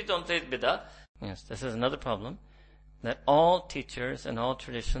Salafis don't say it's bid'ah. Yes, this is another problem. That all teachers and all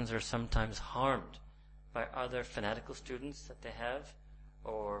traditions are sometimes harmed by other fanatical students that they have,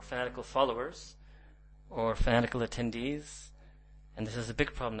 or fanatical followers, or fanatical attendees. And this is a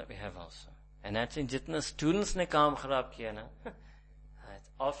big problem that we have also. And actually, jitna students ne kaam kharab kiya na, it's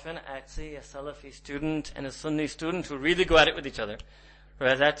often actually a Salafi student and a Sunni student who really go at it with each other.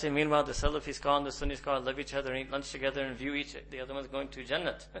 Whereas actually, meanwhile, the Salafis call and the Sunnis call, love each other and eat lunch together and view the other one's going to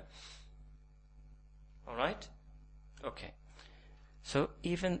Jannat. Alright? Okay. So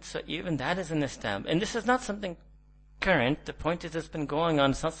even that is an Islam. And this is not something current. The point is it's been going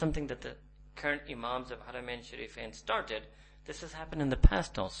on. It's not something that the current Imams of Haramain Sharifain started. This has happened in the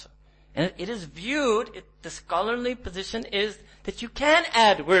past also. And it is viewed, the scholarly position is that you can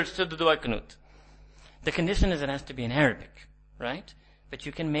add words to the dua qunut. The condition is it has to be in Arabic, right? But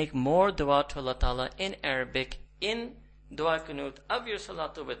you can make more dua to Allah Ta'ala in Arabic, in dua qunut of your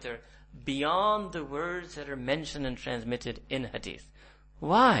salatul witr, beyond the words that are mentioned and transmitted in hadith.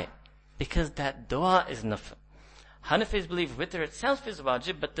 Why? Because that dua is nafil. Hanafis believe witr itself is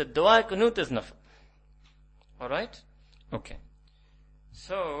wajib, but the dua qunut is nafil. Alright? Okay.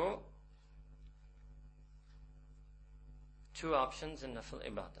 So, two options in nafil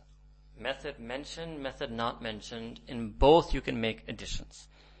ibadah. Method mentioned, method not mentioned. In both you can make additions.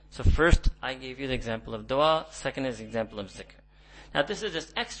 So first, I gave you the example of dua. Second is the example of zikr. Now this is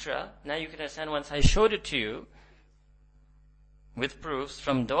just extra. Now you can understand once I showed it to you with proofs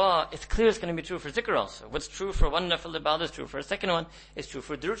from dua, it's clear it's going to be true for zikr also. What's true for one nafil ibadah is true for a second one. It's true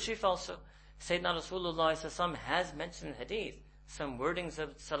for Durud Sharif also. Sayyidina Rasulullah ﷺ has mentioned in hadith some wordings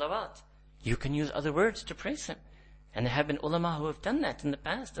of salawat. You can use other words to praise him. And there have been ulama who have done that in the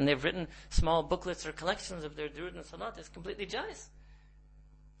past, and they've written small booklets or collections of their durud and salat. It's completely jais.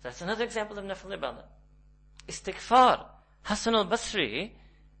 That's another example of nafil ibadah. Istighfar. Hassan al-Basri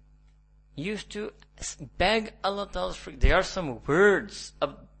used to beg Allah Ta'ala's forgiveness. There are some words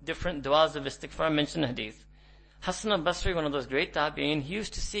of different du'as of istighfar mentioned in hadith. Hassan al-Basri, one of those great tabi'in, he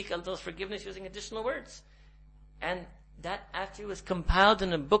used to seek Allah Ta'ala's forgiveness using additional words. And that actually was compiled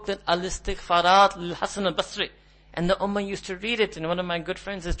in a booklet, Al-Istighfarat al-Hassan al-Basri. And the Ummah used to read it, and one of my good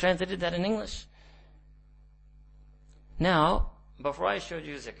friends has translated that in English. Now, before I showed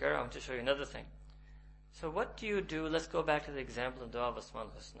you zikr, I want to show you another thing. So what do you do? Let's go back to the example of dua of Asma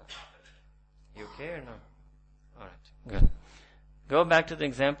al-Husna. You okay or no? Alright, good. Go back to the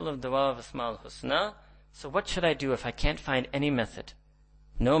example of dua of Asma al-Husna. So what should I do if I can't find any method?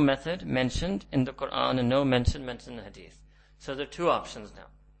 No method mentioned in the Qur'an and no mentioned in the Hadith. So there are two options now.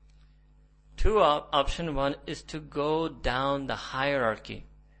 Option one is to go down the hierarchy.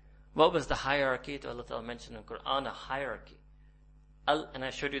 What was the hierarchy that Allah Ta'ala mentioned in the Qur'an? A hierarchy. And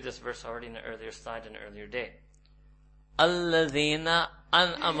I showed you this verse already in an earlier slide in an earlier day. Alladhina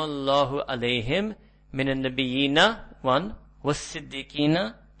an'amallahu alayhim minan nabiyyina, 1, was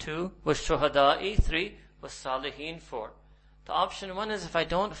siddiqina, 2, was shuhada'i, 3, was salihin, 4. The option one is if I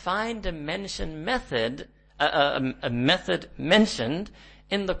don't find a mentioned method, a method mentioned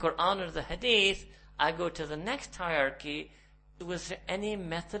in the Qur'an or the Hadith, I go to the next hierarchy. Was there any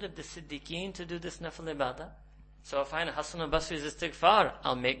method of the Siddiqeen to do this nafil ibadah? So I find Hassan al-Basri's istighfar,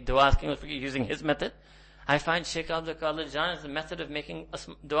 I'll make dua asking for using his method. I find Shaykh Abdul Qadir Jan is the method of making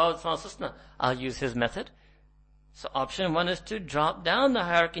dua with Asma I'll use his method. So option one is to drop down the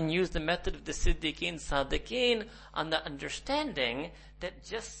hierarchy and use the method of the Siddiqeen, Sadiqeen, on the understanding that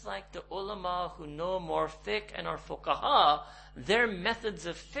just like the ulama who know more fiqh and are fuqaha, their methods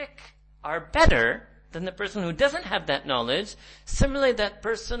of fiqh are better than the person who doesn't have that knowledge. Similarly, that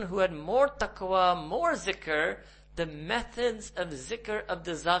person who had more taqwa, more zikr, the methods of zikr of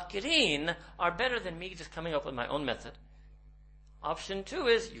the zakireen are better than me just coming up with my own method. Option two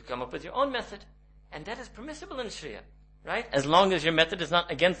is you come up with your own method. And that is permissible in Sharia, right? As long as your method is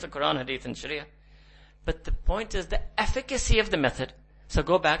not against the Quran, Hadith, and Sharia. But the point is the efficacy of the method. So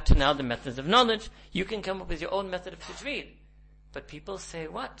go back to now the methods of knowledge. You can come up with your own method of tajweed. But people say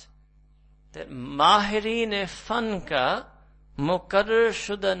what? That mahirin fan ka muqarrar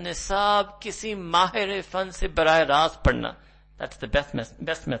shuda nisab kisi mahir fan se barai rast padna. That's the best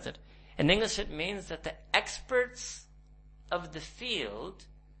method. In English it means that the experts of the field,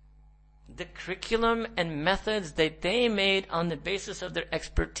 the curriculum and methods that they made on the basis of their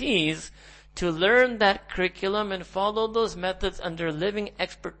expertise, to learn that curriculum and follow those methods under a living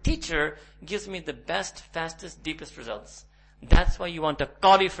expert teacher gives me the best, fastest, deepest results. That's why you want a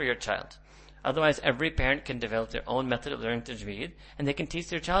qari for your child. Otherwise, every parent can develop their own method of learning tajweed, and they can teach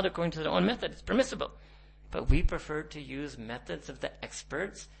their child according to their own method. It's permissible. But we prefer to use methods of the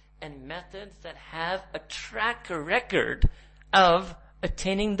experts and methods that have a track record of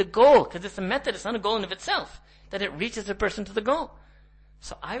attaining the goal. Because it's a method, it's not a goal in of itself. That it reaches a person to the goal.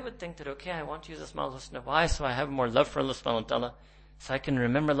 So I would think that, okay, I want to use Asma al-Husna. Why? So I have more love for Allah subhanahu wa ta'ala. So I can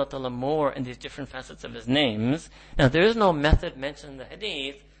remember Allah ta'ala more in these different facets of His names. Now there is no method mentioned in the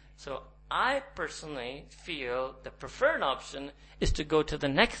Hadith. So I personally feel the preferred option is to go to the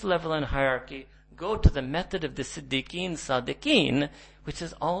next level in hierarchy, go to the method of the Siddiqeen, Sadiqeen, which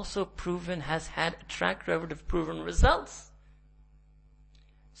is also proven, has had a track record of proven results.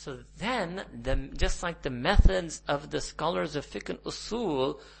 So then, just like the methods of the scholars of fiqh and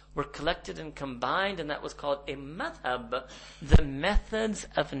usul were collected and combined, and that was called a madhab, the methods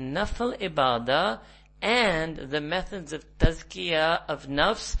of nafil ibadah and the methods of tazkiyah of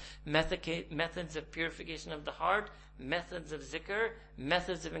nafs, methods of purification of the heart, methods of zikr,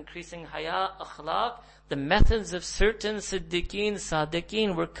 methods of increasing haya, akhlaq, the methods of certain siddiqeen,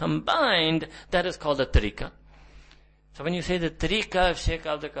 sadiqeen were combined. That is called a tariqah. So when you say the tariqah of Shaykh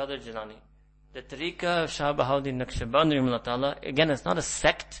Abdul Qadir Jilani, the tariqah of Shah Bahauddin Naqshbandi Rahimahullah Ta'ala, again, it's not a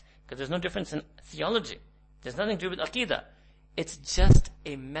sect, because there's no difference in theology. There's nothing to do with aqidah. It's just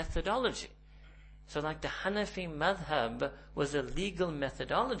a methodology. So like the Hanafi madhab was a legal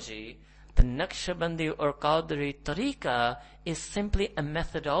methodology, the Naqshbandi or Qadri tariqah is simply a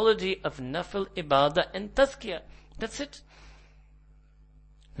methodology of nafil, ibadah and tazkiyah. That's it.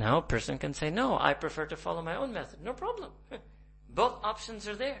 Now a person can say, no, I prefer to follow my own method. No problem. Both options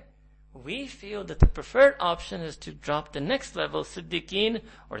are there. We feel that the preferred option is to drop the next level, siddiqeen,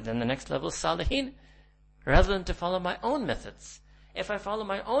 or then the next level, salihin, rather than to follow my own methods. If I follow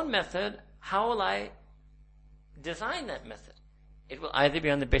my own method, how will I design that method? It will either be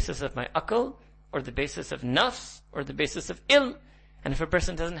on the basis of my aql, or the basis of nafs, or the basis of ilm. And if a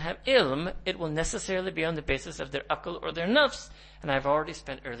person doesn't have ilm, it will necessarily be on the basis of their aql or their nafs. And I've already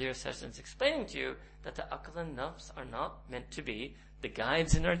spent earlier sessions explaining to you that the aql and nafs are not meant to be the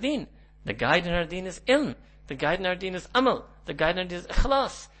guides in our deen. The guide in our deen is ilm. The guide in our deen is amal. The guide in our deen is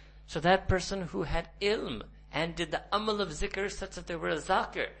ikhlas. So that person who had ilm and did the amal of zikr such that they were a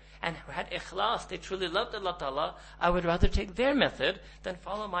zakir and who had ikhlas, they truly loved Allah Ta'ala, I would rather take their method than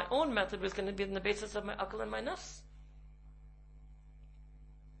follow my own method, which is going to be on the basis of my aql and my nafs.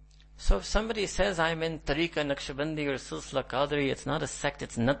 So if somebody says, I'm in tariqah Naqshbandi or Silsila Qadri, it's not a sect,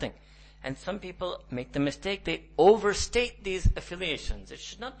 it's nothing. And some people make the mistake, they overstate these affiliations. It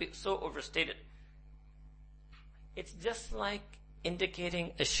should not be so overstated. It's just like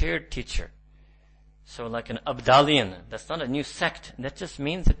indicating a shared teacher. So like an Abdalian, that's not a new sect. That just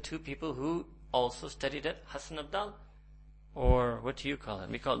means that two people who also studied at Hassan Abdal. Or what do you call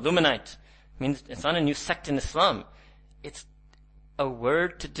it? We call it Luminite. It means it's not a new sect in Islam. It's a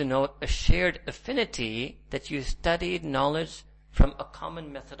word to denote a shared affinity that you studied knowledge from a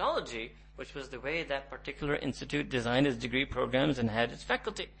common methodology, which was the way that particular institute designed its degree programs and had its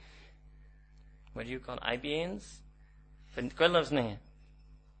faculty. What do you call IBANs? Koi lafz nahi hai.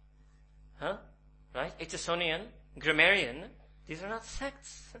 Huh? Right? Etesonian, grammarian, these are not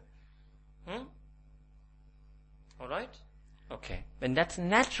sects. Alright? Okay. And that's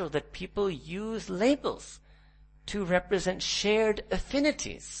natural that people use labels to represent shared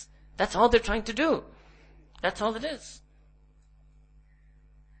affinities. That's all they're trying to do. That's all it is.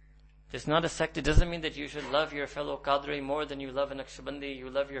 It's not a sect. It doesn't mean that you should love your fellow Qadri more than you love a Naqshbandi, you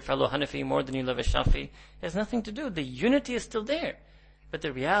love your fellow Hanafi more than you love a Shafi. It has nothing to do. The unity is still there. But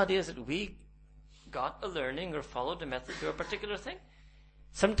the reality is that we got a learning or followed a method to a particular thing.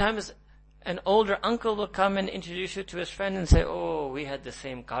 Sometimes an older uncle will come and introduce you to his friend and say, oh, we had the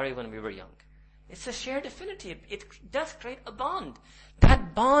same qari when we were young. It's a shared affinity. It does create a bond.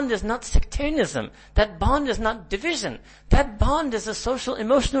 That bond is not sectarianism. That bond is not division. That bond is a social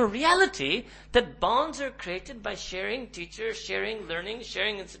emotional reality. That bonds are created by sharing teachers, sharing learning,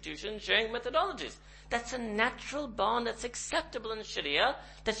 sharing institutions, sharing methodologies. That's a natural bond that's acceptable in Sharia,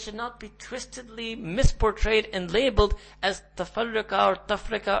 that should not be twistedly misportrayed and labeled as tafarruqa or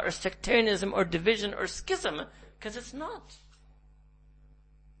tafriqa or sectarianism or division or schism, because it's not.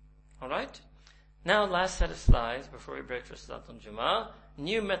 Alright? Now, last set of slides before we break for Salat al-Jum'ah.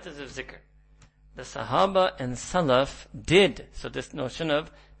 New methods of zikr. The Sahaba and Salaf did. So this notion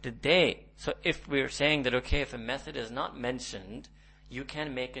of, did they? So if we're saying that, okay, if a method is not mentioned, you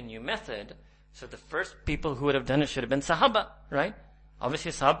can make a new method. So the first people who would have done it should have been Sahaba, right?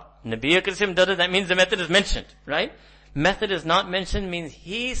 Obviously Sahaba, Nabi Akram did it, that means the method is mentioned, right? Method is not mentioned means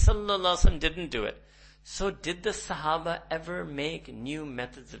he, sallallahu alaihi wasallam, didn't do it. So did the Sahaba ever make new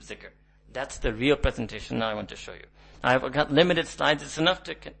methods of zikr? That's the real presentation now I want to show you. I've got limited slides. It's enough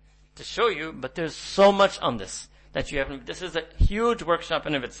to show you, but there's so much on this that you haven't. This is a huge workshop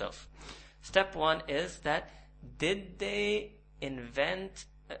in of itself. Step one is that did they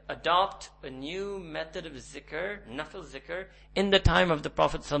adopt a new method of zikr, nafil zikr, in the time of the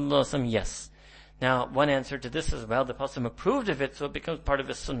Prophet ﷺ? Yes. Now, one answer to this is, well, the Prophet approved of it, so it becomes part of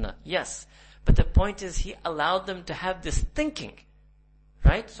his sunnah. Yes. But the point is, he allowed them to have this thinking.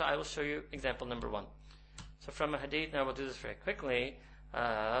 Right? So I will show you example number one. So from a hadith, now we'll do this very quickly.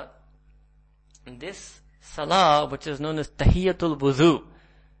 This salah, which is known as tahiyatul wuzu,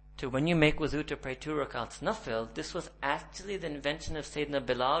 to when you make wuzu to pray 2 rakats nafil, this was actually the invention of Sayyidina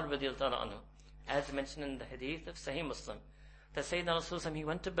Bilal radiyallahu anhu, as mentioned in the hadith of Sahih Muslim. That Sayyidina Rasulullah, he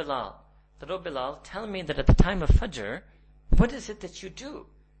went to Bilal. Said, oh Bilal, tell me that at the time of Fajr, what is it that you do?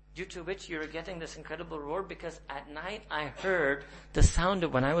 due to which you're getting this incredible reward, because at night I heard the sound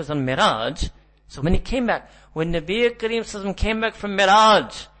of when I was on Miraj. So when he came back, when Nabi Kareem Sallallahu Alaihi Wasallam came back from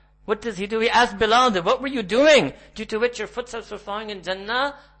Miraj, what does he do? He asked Bilal, what were you doing? Due to which your footsteps were falling in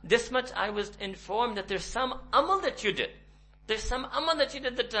Jannah. This much I was informed that there's some amal that you did. There's some amal that you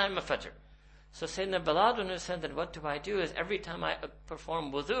did at the time of Fajr. So Sayyidina Bilal said that what do I do is every time I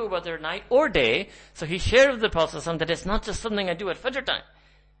perform wudu, whether night or day, so he shared with the Prophet that it's not just something I do at Fajr time.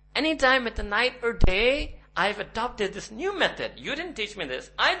 Anytime at the night or day, I've adopted this new method. You didn't teach me this.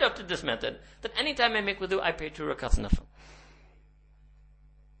 I adopted this method. That anytime I make wudu, I pray 2 rakats nafil.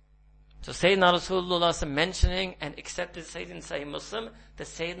 So Sayyidina Rasulullah mentioning and accepted Sayyidina Sahih Muslim that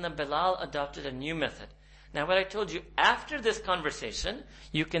Sayyidina Bilal adopted a new method. Now what I told you, after this conversation,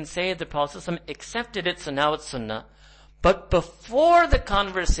 you can say the Prophet accepted it, so now it's sunnah. But before the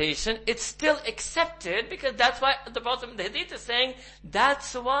conversation, it's still accepted, because that's why the Prophet, the Hadith is saying,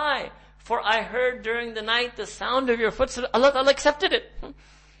 that's why. For I heard during the night the sound of your footsteps, Allah Ta'ala accepted it.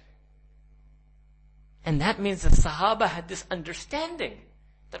 And that means the Sahaba had this understanding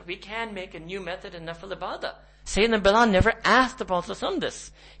that we can make a new method in Nafil Ibadah. Sayyidina Bilal never asked the Prophet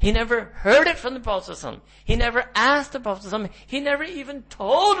this. He never heard it from the Prophet. He never asked the Prophet. He never even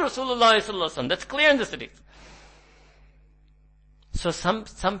told Rasulullah. That's clear in this hadith. So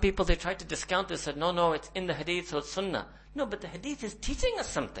some people, they tried to discount this, said, no, it's in the hadith, so it's sunnah. No, but the hadith is teaching us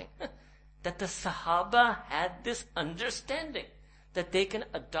something. That the Sahaba had this understanding. That they can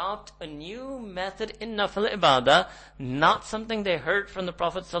adopt a new method in Nafil Ibadah, not something they heard from the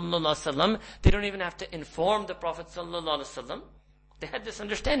Prophet ﷺ. They don't even have to inform the Prophet ﷺ. They had this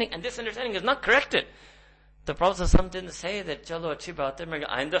understanding, and this understanding is not corrected. The Prophet ﷺ didn't say that, chalo achhi baat hai, main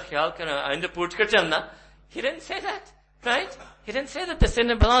aయింda khayal karna, aయింda pooch kar chalna. He didn't say that, right? He didn't say that the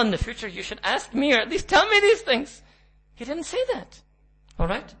Sayyidina Bilal, in the future you should ask me, or at least tell me these things. He didn't say that.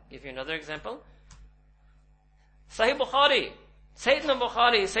 Alright? Give you another example. Sahih Bukhari. Sayyidina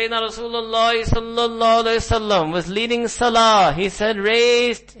Bukhari, Sayyidina Rasulullah sallallahu alayhi wasallam was leading salah. He said,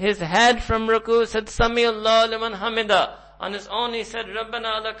 raised his head from ruku, said, Sami Allah liman hamida. On his own, he said,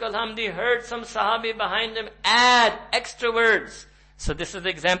 Rabbana lakal hamd. He heard some sahabi behind him add extra words. So this is the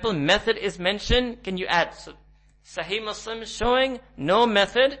example. Method is mentioned. Can you add? So Sahih Muslim is showing no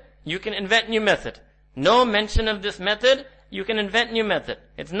method. You can invent new method. No mention of this method. You can invent new method.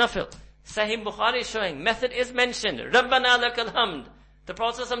 It's nafil. Sahih Bukhari showing method is mentioned. Rabbana lakal hamd. The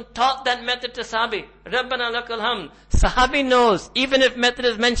Prophet ﷺ taught that method to Sahabi. Rabbana lakal hamd. Sahabi knows, even if method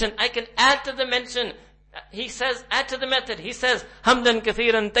is mentioned, I can add to the mention. He says, add to the method. He says, hamdan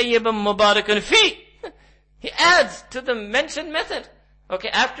kathiran tayyiban mubarakan fi. He adds to the mentioned method. Okay,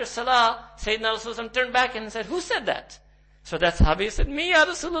 after Salah, Sayyidina Rasulullah turned back and said, who said that? So that Sahabi said, me, Ya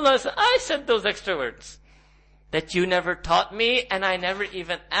Rasulullah. I said those extra words. That you never taught me, and I never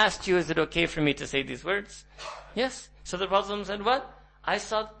even asked you, is it okay for me to say these words? Yes. So the Prophet said, what? I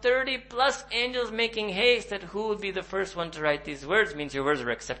saw 30 plus angels making haste that who would be the first one to write these words, means your words are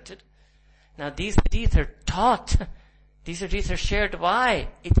accepted. Now these hadith are taught. These hadith are shared. Why?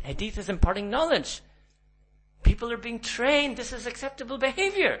 Hadith is imparting knowledge. People are being trained. This is acceptable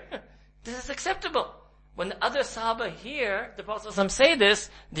behavior. This is acceptable. When the other Sahaba hear the Prophet say this,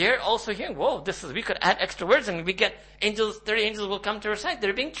 they're also hearing, whoa, we could add extra words and we get angels, 30 angels will come to recite.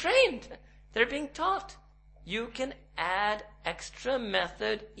 They're being trained. They're being taught. You can add extra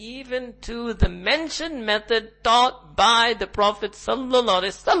method even to the mentioned method taught by the Prophet sallallahu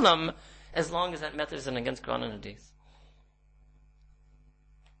alaihi wasallam, as long as that method isn't against Qur'an and Hadith.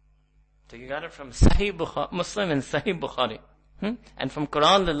 So you got it from Sahih Muslim and Sahih Bukhari. And from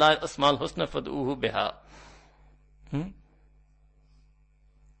Qur'an, lillahi asma'ul husna fad'uhu biha.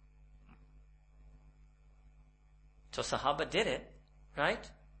 So Sahaba did it, right?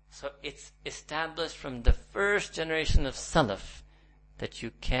 So it's established from the first generation of Salaf that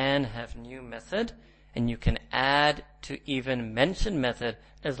you can have new method and you can add to even mentioned method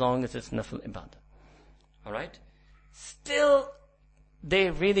as long as it's nafil ibadah. Alright? Still, they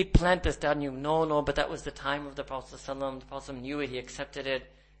really plant this down. No, but that was the time of the Prophet ﷺ. The Prophet knew it, he accepted it.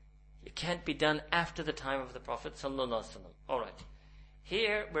 It can't be done after the time of the Prophet ﷺ. Alright.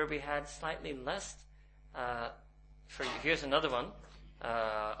 Here, where we had slightly less, here's another one,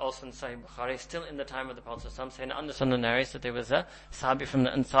 also in Sahih Bukhari, still in the time of the Prophet ﷺ. Sayyidina Anas narrates that there was a Sahabi from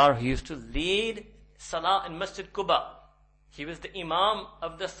the Ansar who used to lead Salah in Masjid Quba. He was the Imam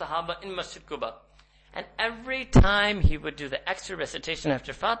of the Sahaba in Masjid Quba. And every time he would do the extra recitation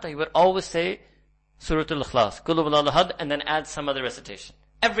after Fatih, he would always say Surah Al-Ikhlas, Qul huwallahu ahad, and then add some other recitation.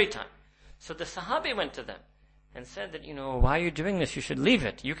 Every time. So the Sahabi went to them and said that, why are you doing this? You should leave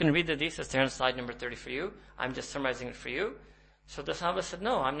it. You can read the hadith, it's there on slide number 30 for you. I'm just summarizing it for you. So the Sahaba said,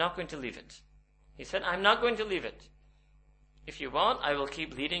 no, I'm not going to leave it. He said, I'm not going to leave it. If you want, I will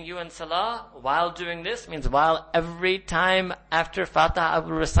keep leading you in Salah while doing this. Means while every time after Fatiha I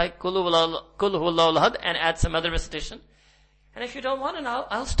will recite Qul Huwallahu Ahad and add some other recitation. And if you don't want it,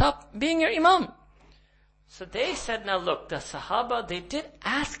 I'll stop being your Imam. So they said, now look, the Sahaba, they did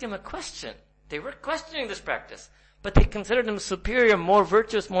ask him a question. They were questioning this practice. But they considered him superior, more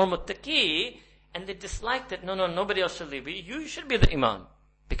virtuous, more muttaqi. And they disliked it. No, nobody else should leave. You should be the Imam.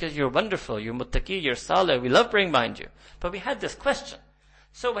 Because you're wonderful, you're muttaqi, you're salih, we love praying behind you. But we had this question.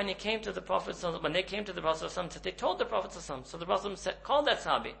 So when he came to the Prophet, when they came to the Prophet, they told the Prophet, so the Prophet said, called that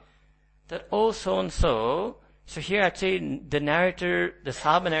Sahabi, that, oh, so-and-so. So here actually the narrator, the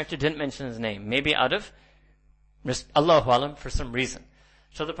Sahaba narrator didn't mention his name. Maybe out of Allahu Alam, for some reason.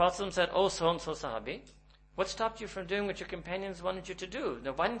 So the Prophet said, oh, so-and-so Sahabi, what stopped you from doing what your companions wanted you to do?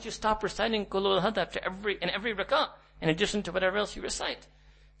 Now why didn't you stop reciting Qul Huwallahu Ahad in every rak'ah, in addition to whatever else you recite?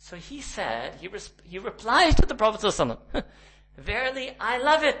 So he said, he replies to the Prophet ﷺ, verily, I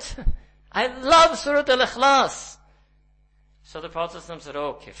love it. I love Surah Al-Ikhlas. So the Prophet ﷺ said,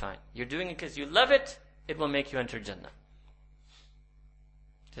 oh, okay, fine. You're doing it because you love it. It will make you enter Jannah.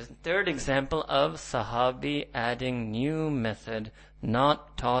 There's a third example of Sahabi adding new method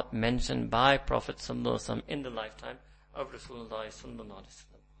not taught, mentioned by Prophet ﷺ in the lifetime of Rasulullah ﷺ.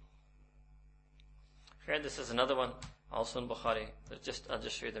 Here, this is another one. Also in Bukhari. I'll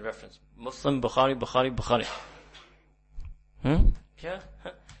just show you the reference. Muslim, Bukhari. Yeah?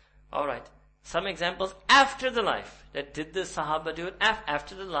 Alright. Some examples after the life. That did the Sahaba do it?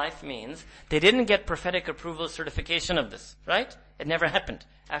 After the life means they didn't get prophetic approval certification of this. Right? It never happened.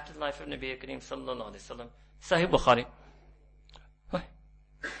 After the life of Nabi Kareem sallallahu alayhi wa sallam. Sahih Bukhari. What?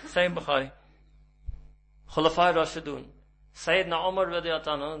 Sahih Bukhari. Khulafai Rashidun. Sayyidina Umar radiyallahu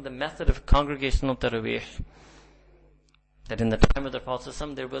anhu, the method of congregational taraweeh. That in the time of the Prophet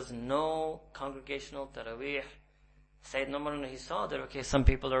ﷺ, there was no congregational taraweeh. Sayyidina Umar, he saw that, okay, some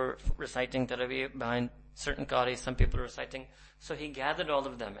people are reciting taraweeh behind certain qaris, some people are reciting. So he gathered all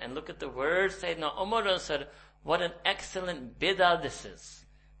of them. And look at the words Sayyidina Umar said, what an excellent bid'ah this is.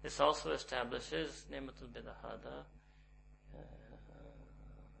 This also establishes Ni'matul Bid'ah Hada.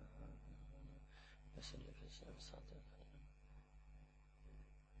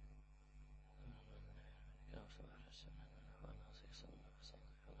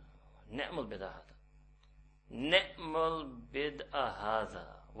 Ni'mal bid'ah hada. Ni'mal bid'ah hada.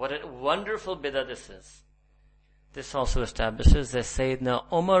 What a wonderful bid'ah this is. This also establishes that Sayyidina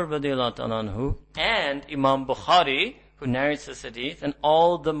Umar radiyallahu anhu and Imam Bukhari, who narrates this hadith, and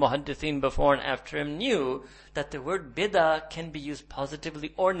all the muhaddithin before and after him knew that the word bid'ah can be used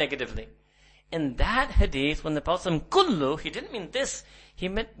positively or negatively. In that hadith, when the Prophet said kullu, he didn't mean this. He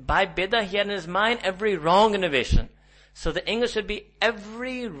meant by bid'ah, he had in his mind every wrong innovation. So the English should be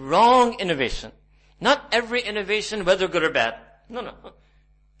every wrong innovation. Not every innovation, whether good or bad. No.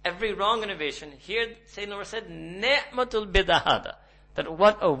 Every wrong innovation. Here, Sayyidina Umar said, Ni'matul bid'ah hada. That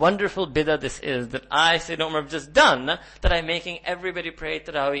what a wonderful bid'ah this is, that I, Sayyidina Umar, have just done, that I'm making everybody pray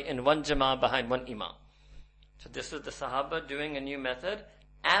Tarawih in one jama'ah behind one imam. So this is the Sahaba doing a new method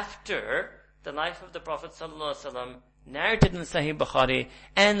after the life of the Prophet ﷺ, narrated in Sahih Bukhari,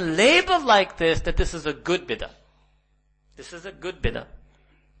 and labeled like this, that this is a good bid'ah. This is a good bid'ah.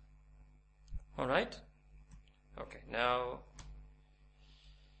 Alright? Okay, now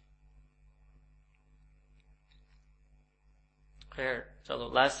clear. So the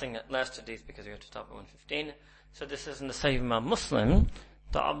last hadith, because we have to stop at 115. So this is in the Sahih Imam Muslim.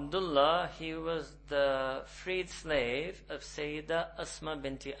 To Abdullah, he was the freed slave of Sayyidah Asma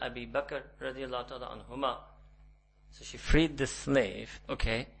binti Abi Bakr radiyallahu ta'ala anhuma. So she freed this slave.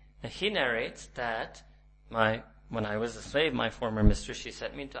 Okay. Now he narrates that when I was a slave, my former mistress, she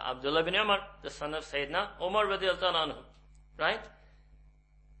sent me to Abdullah bin Umar, the son of Sayyidina Umar radiyallahu ta'ala anhu. Right?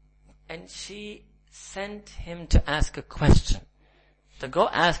 And she sent him to ask a question. To go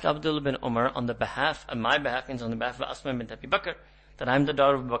ask Abdullah bin Umar on my behalf, means on the behalf of Asma bint Abi Bakr, that I'm the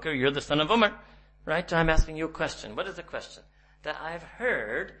daughter of Bakr, you're the son of Umar. Right? So I'm asking you a question. What is the question? That I've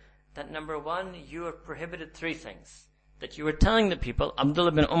heard that number one, you are prohibited three things. That you were telling the people,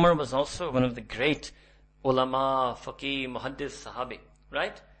 Abdullah bin Umar was also one of the great ulama, faqih, muhaddis, sahabi.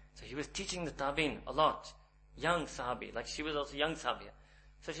 Right? So he was teaching the tabi'in a lot. Young sahabi. Like she was also young sahabi.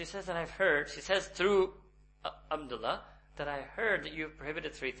 So she says that she says through Abdullah, that I heard that you have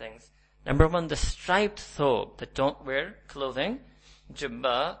prohibited three things. Number one, the striped thobe, that don't wear clothing.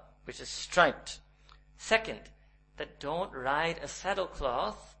 Jubba, which is striped. Second, that don't ride a saddle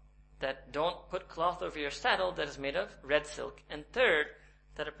cloth, that don't put cloth over your saddle that is made of red silk. And third,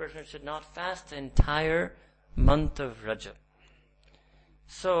 that a person should not fast the entire month of Rajab.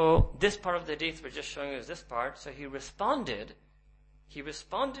 So this part of the hadith we're just showing you is this part. So he responded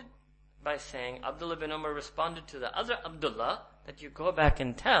by saying, Abdullah bin Umar responded to the other Abdullah, that you go back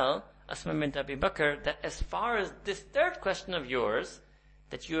and tell Asma bint Abi Bakr that as far as this third question of yours,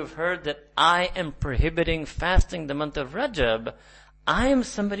 that you have heard that I am prohibiting fasting the month of Rajab, I am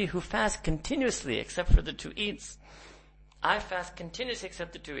somebody who fasts continuously except for the 2 Eids. I fast continuously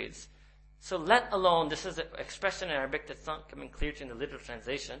except the 2 Eids. So let alone, this is an expression in Arabic that's not coming clear to you in the literal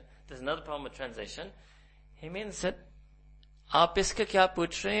translation. There's another problem with translation. He means that आप इसका क्या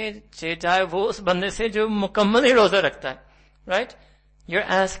पूछ रहे हैं चाहे वो उस बंदे से जो मुकम्मल ही रोजा रखता है, right? You're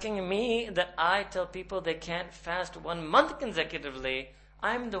asking me that I tell people they can't fast 1 month consecutively.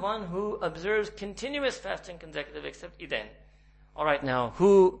 I'm the one who observes continuous fasting consecutively except Eidain. Alright, now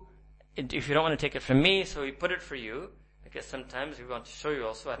if you don't want to take it from me, so we put it for you, because sometimes we want to show you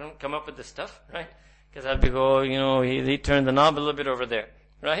also, I don't come up with this stuff, right? Because I'd be he turned the knob a little bit over there,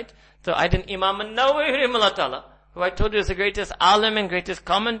 right? So I didn't Imam an-Nawawi, who I told you is the greatest alim and greatest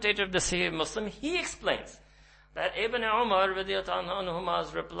commentator of the Sahih Muslim, he explains that Ibn Umar radiyallahu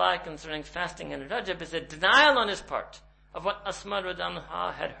anhuma's reply concerning fasting in Rajab is a denial on his part of what Asma radiyallahu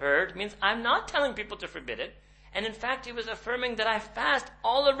anha had heard. Means I'm not telling people to forbid it. And in fact, he was affirming that I fast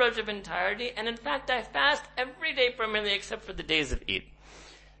all of Rajab entirety, and in fact I fast every day primarily except for the days of Eid.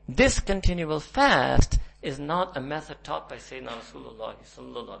 This continual fast is not a method taught by Sayyidina Rasulullah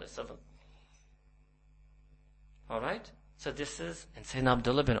sallallahu alaihi wasallam. Alright? So this is, and Sayyidina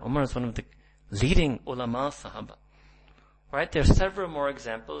Abdullah bin Umar is one of the leading ulama sahaba. Right? There are several more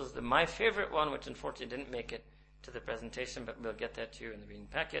examples. My favorite one, which unfortunately didn't make it to the presentation, but we'll get that to you in the reading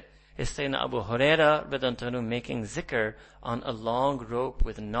packet, is Sayyidina Abu Huraira radhiyallahu anhu making zikr on a long rope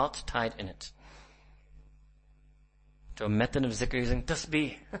with knots tied in it. So a method of zikr using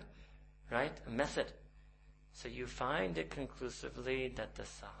tasbih. Right? A method. So you find it conclusively that the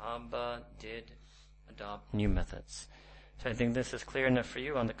Sahaba did adopt new methods. So I think this is clear enough for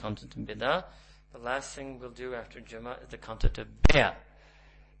you on the content of bid'ah. The last thing we'll do after Jummah is the content of bay'ah.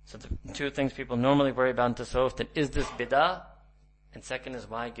 So the 2 things people normally worry about in tasawwuf, that is this bid'ah? And second is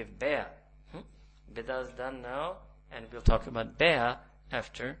why give bay'ah? Bid'ah is done now, and we'll talk about bay'ah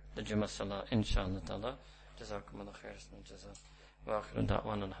after the Jummah Salah, inshallah ta'ala. Jazakumullah khairan, jaza. Wa akhiru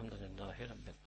da'wana alhamdulillahi rabbil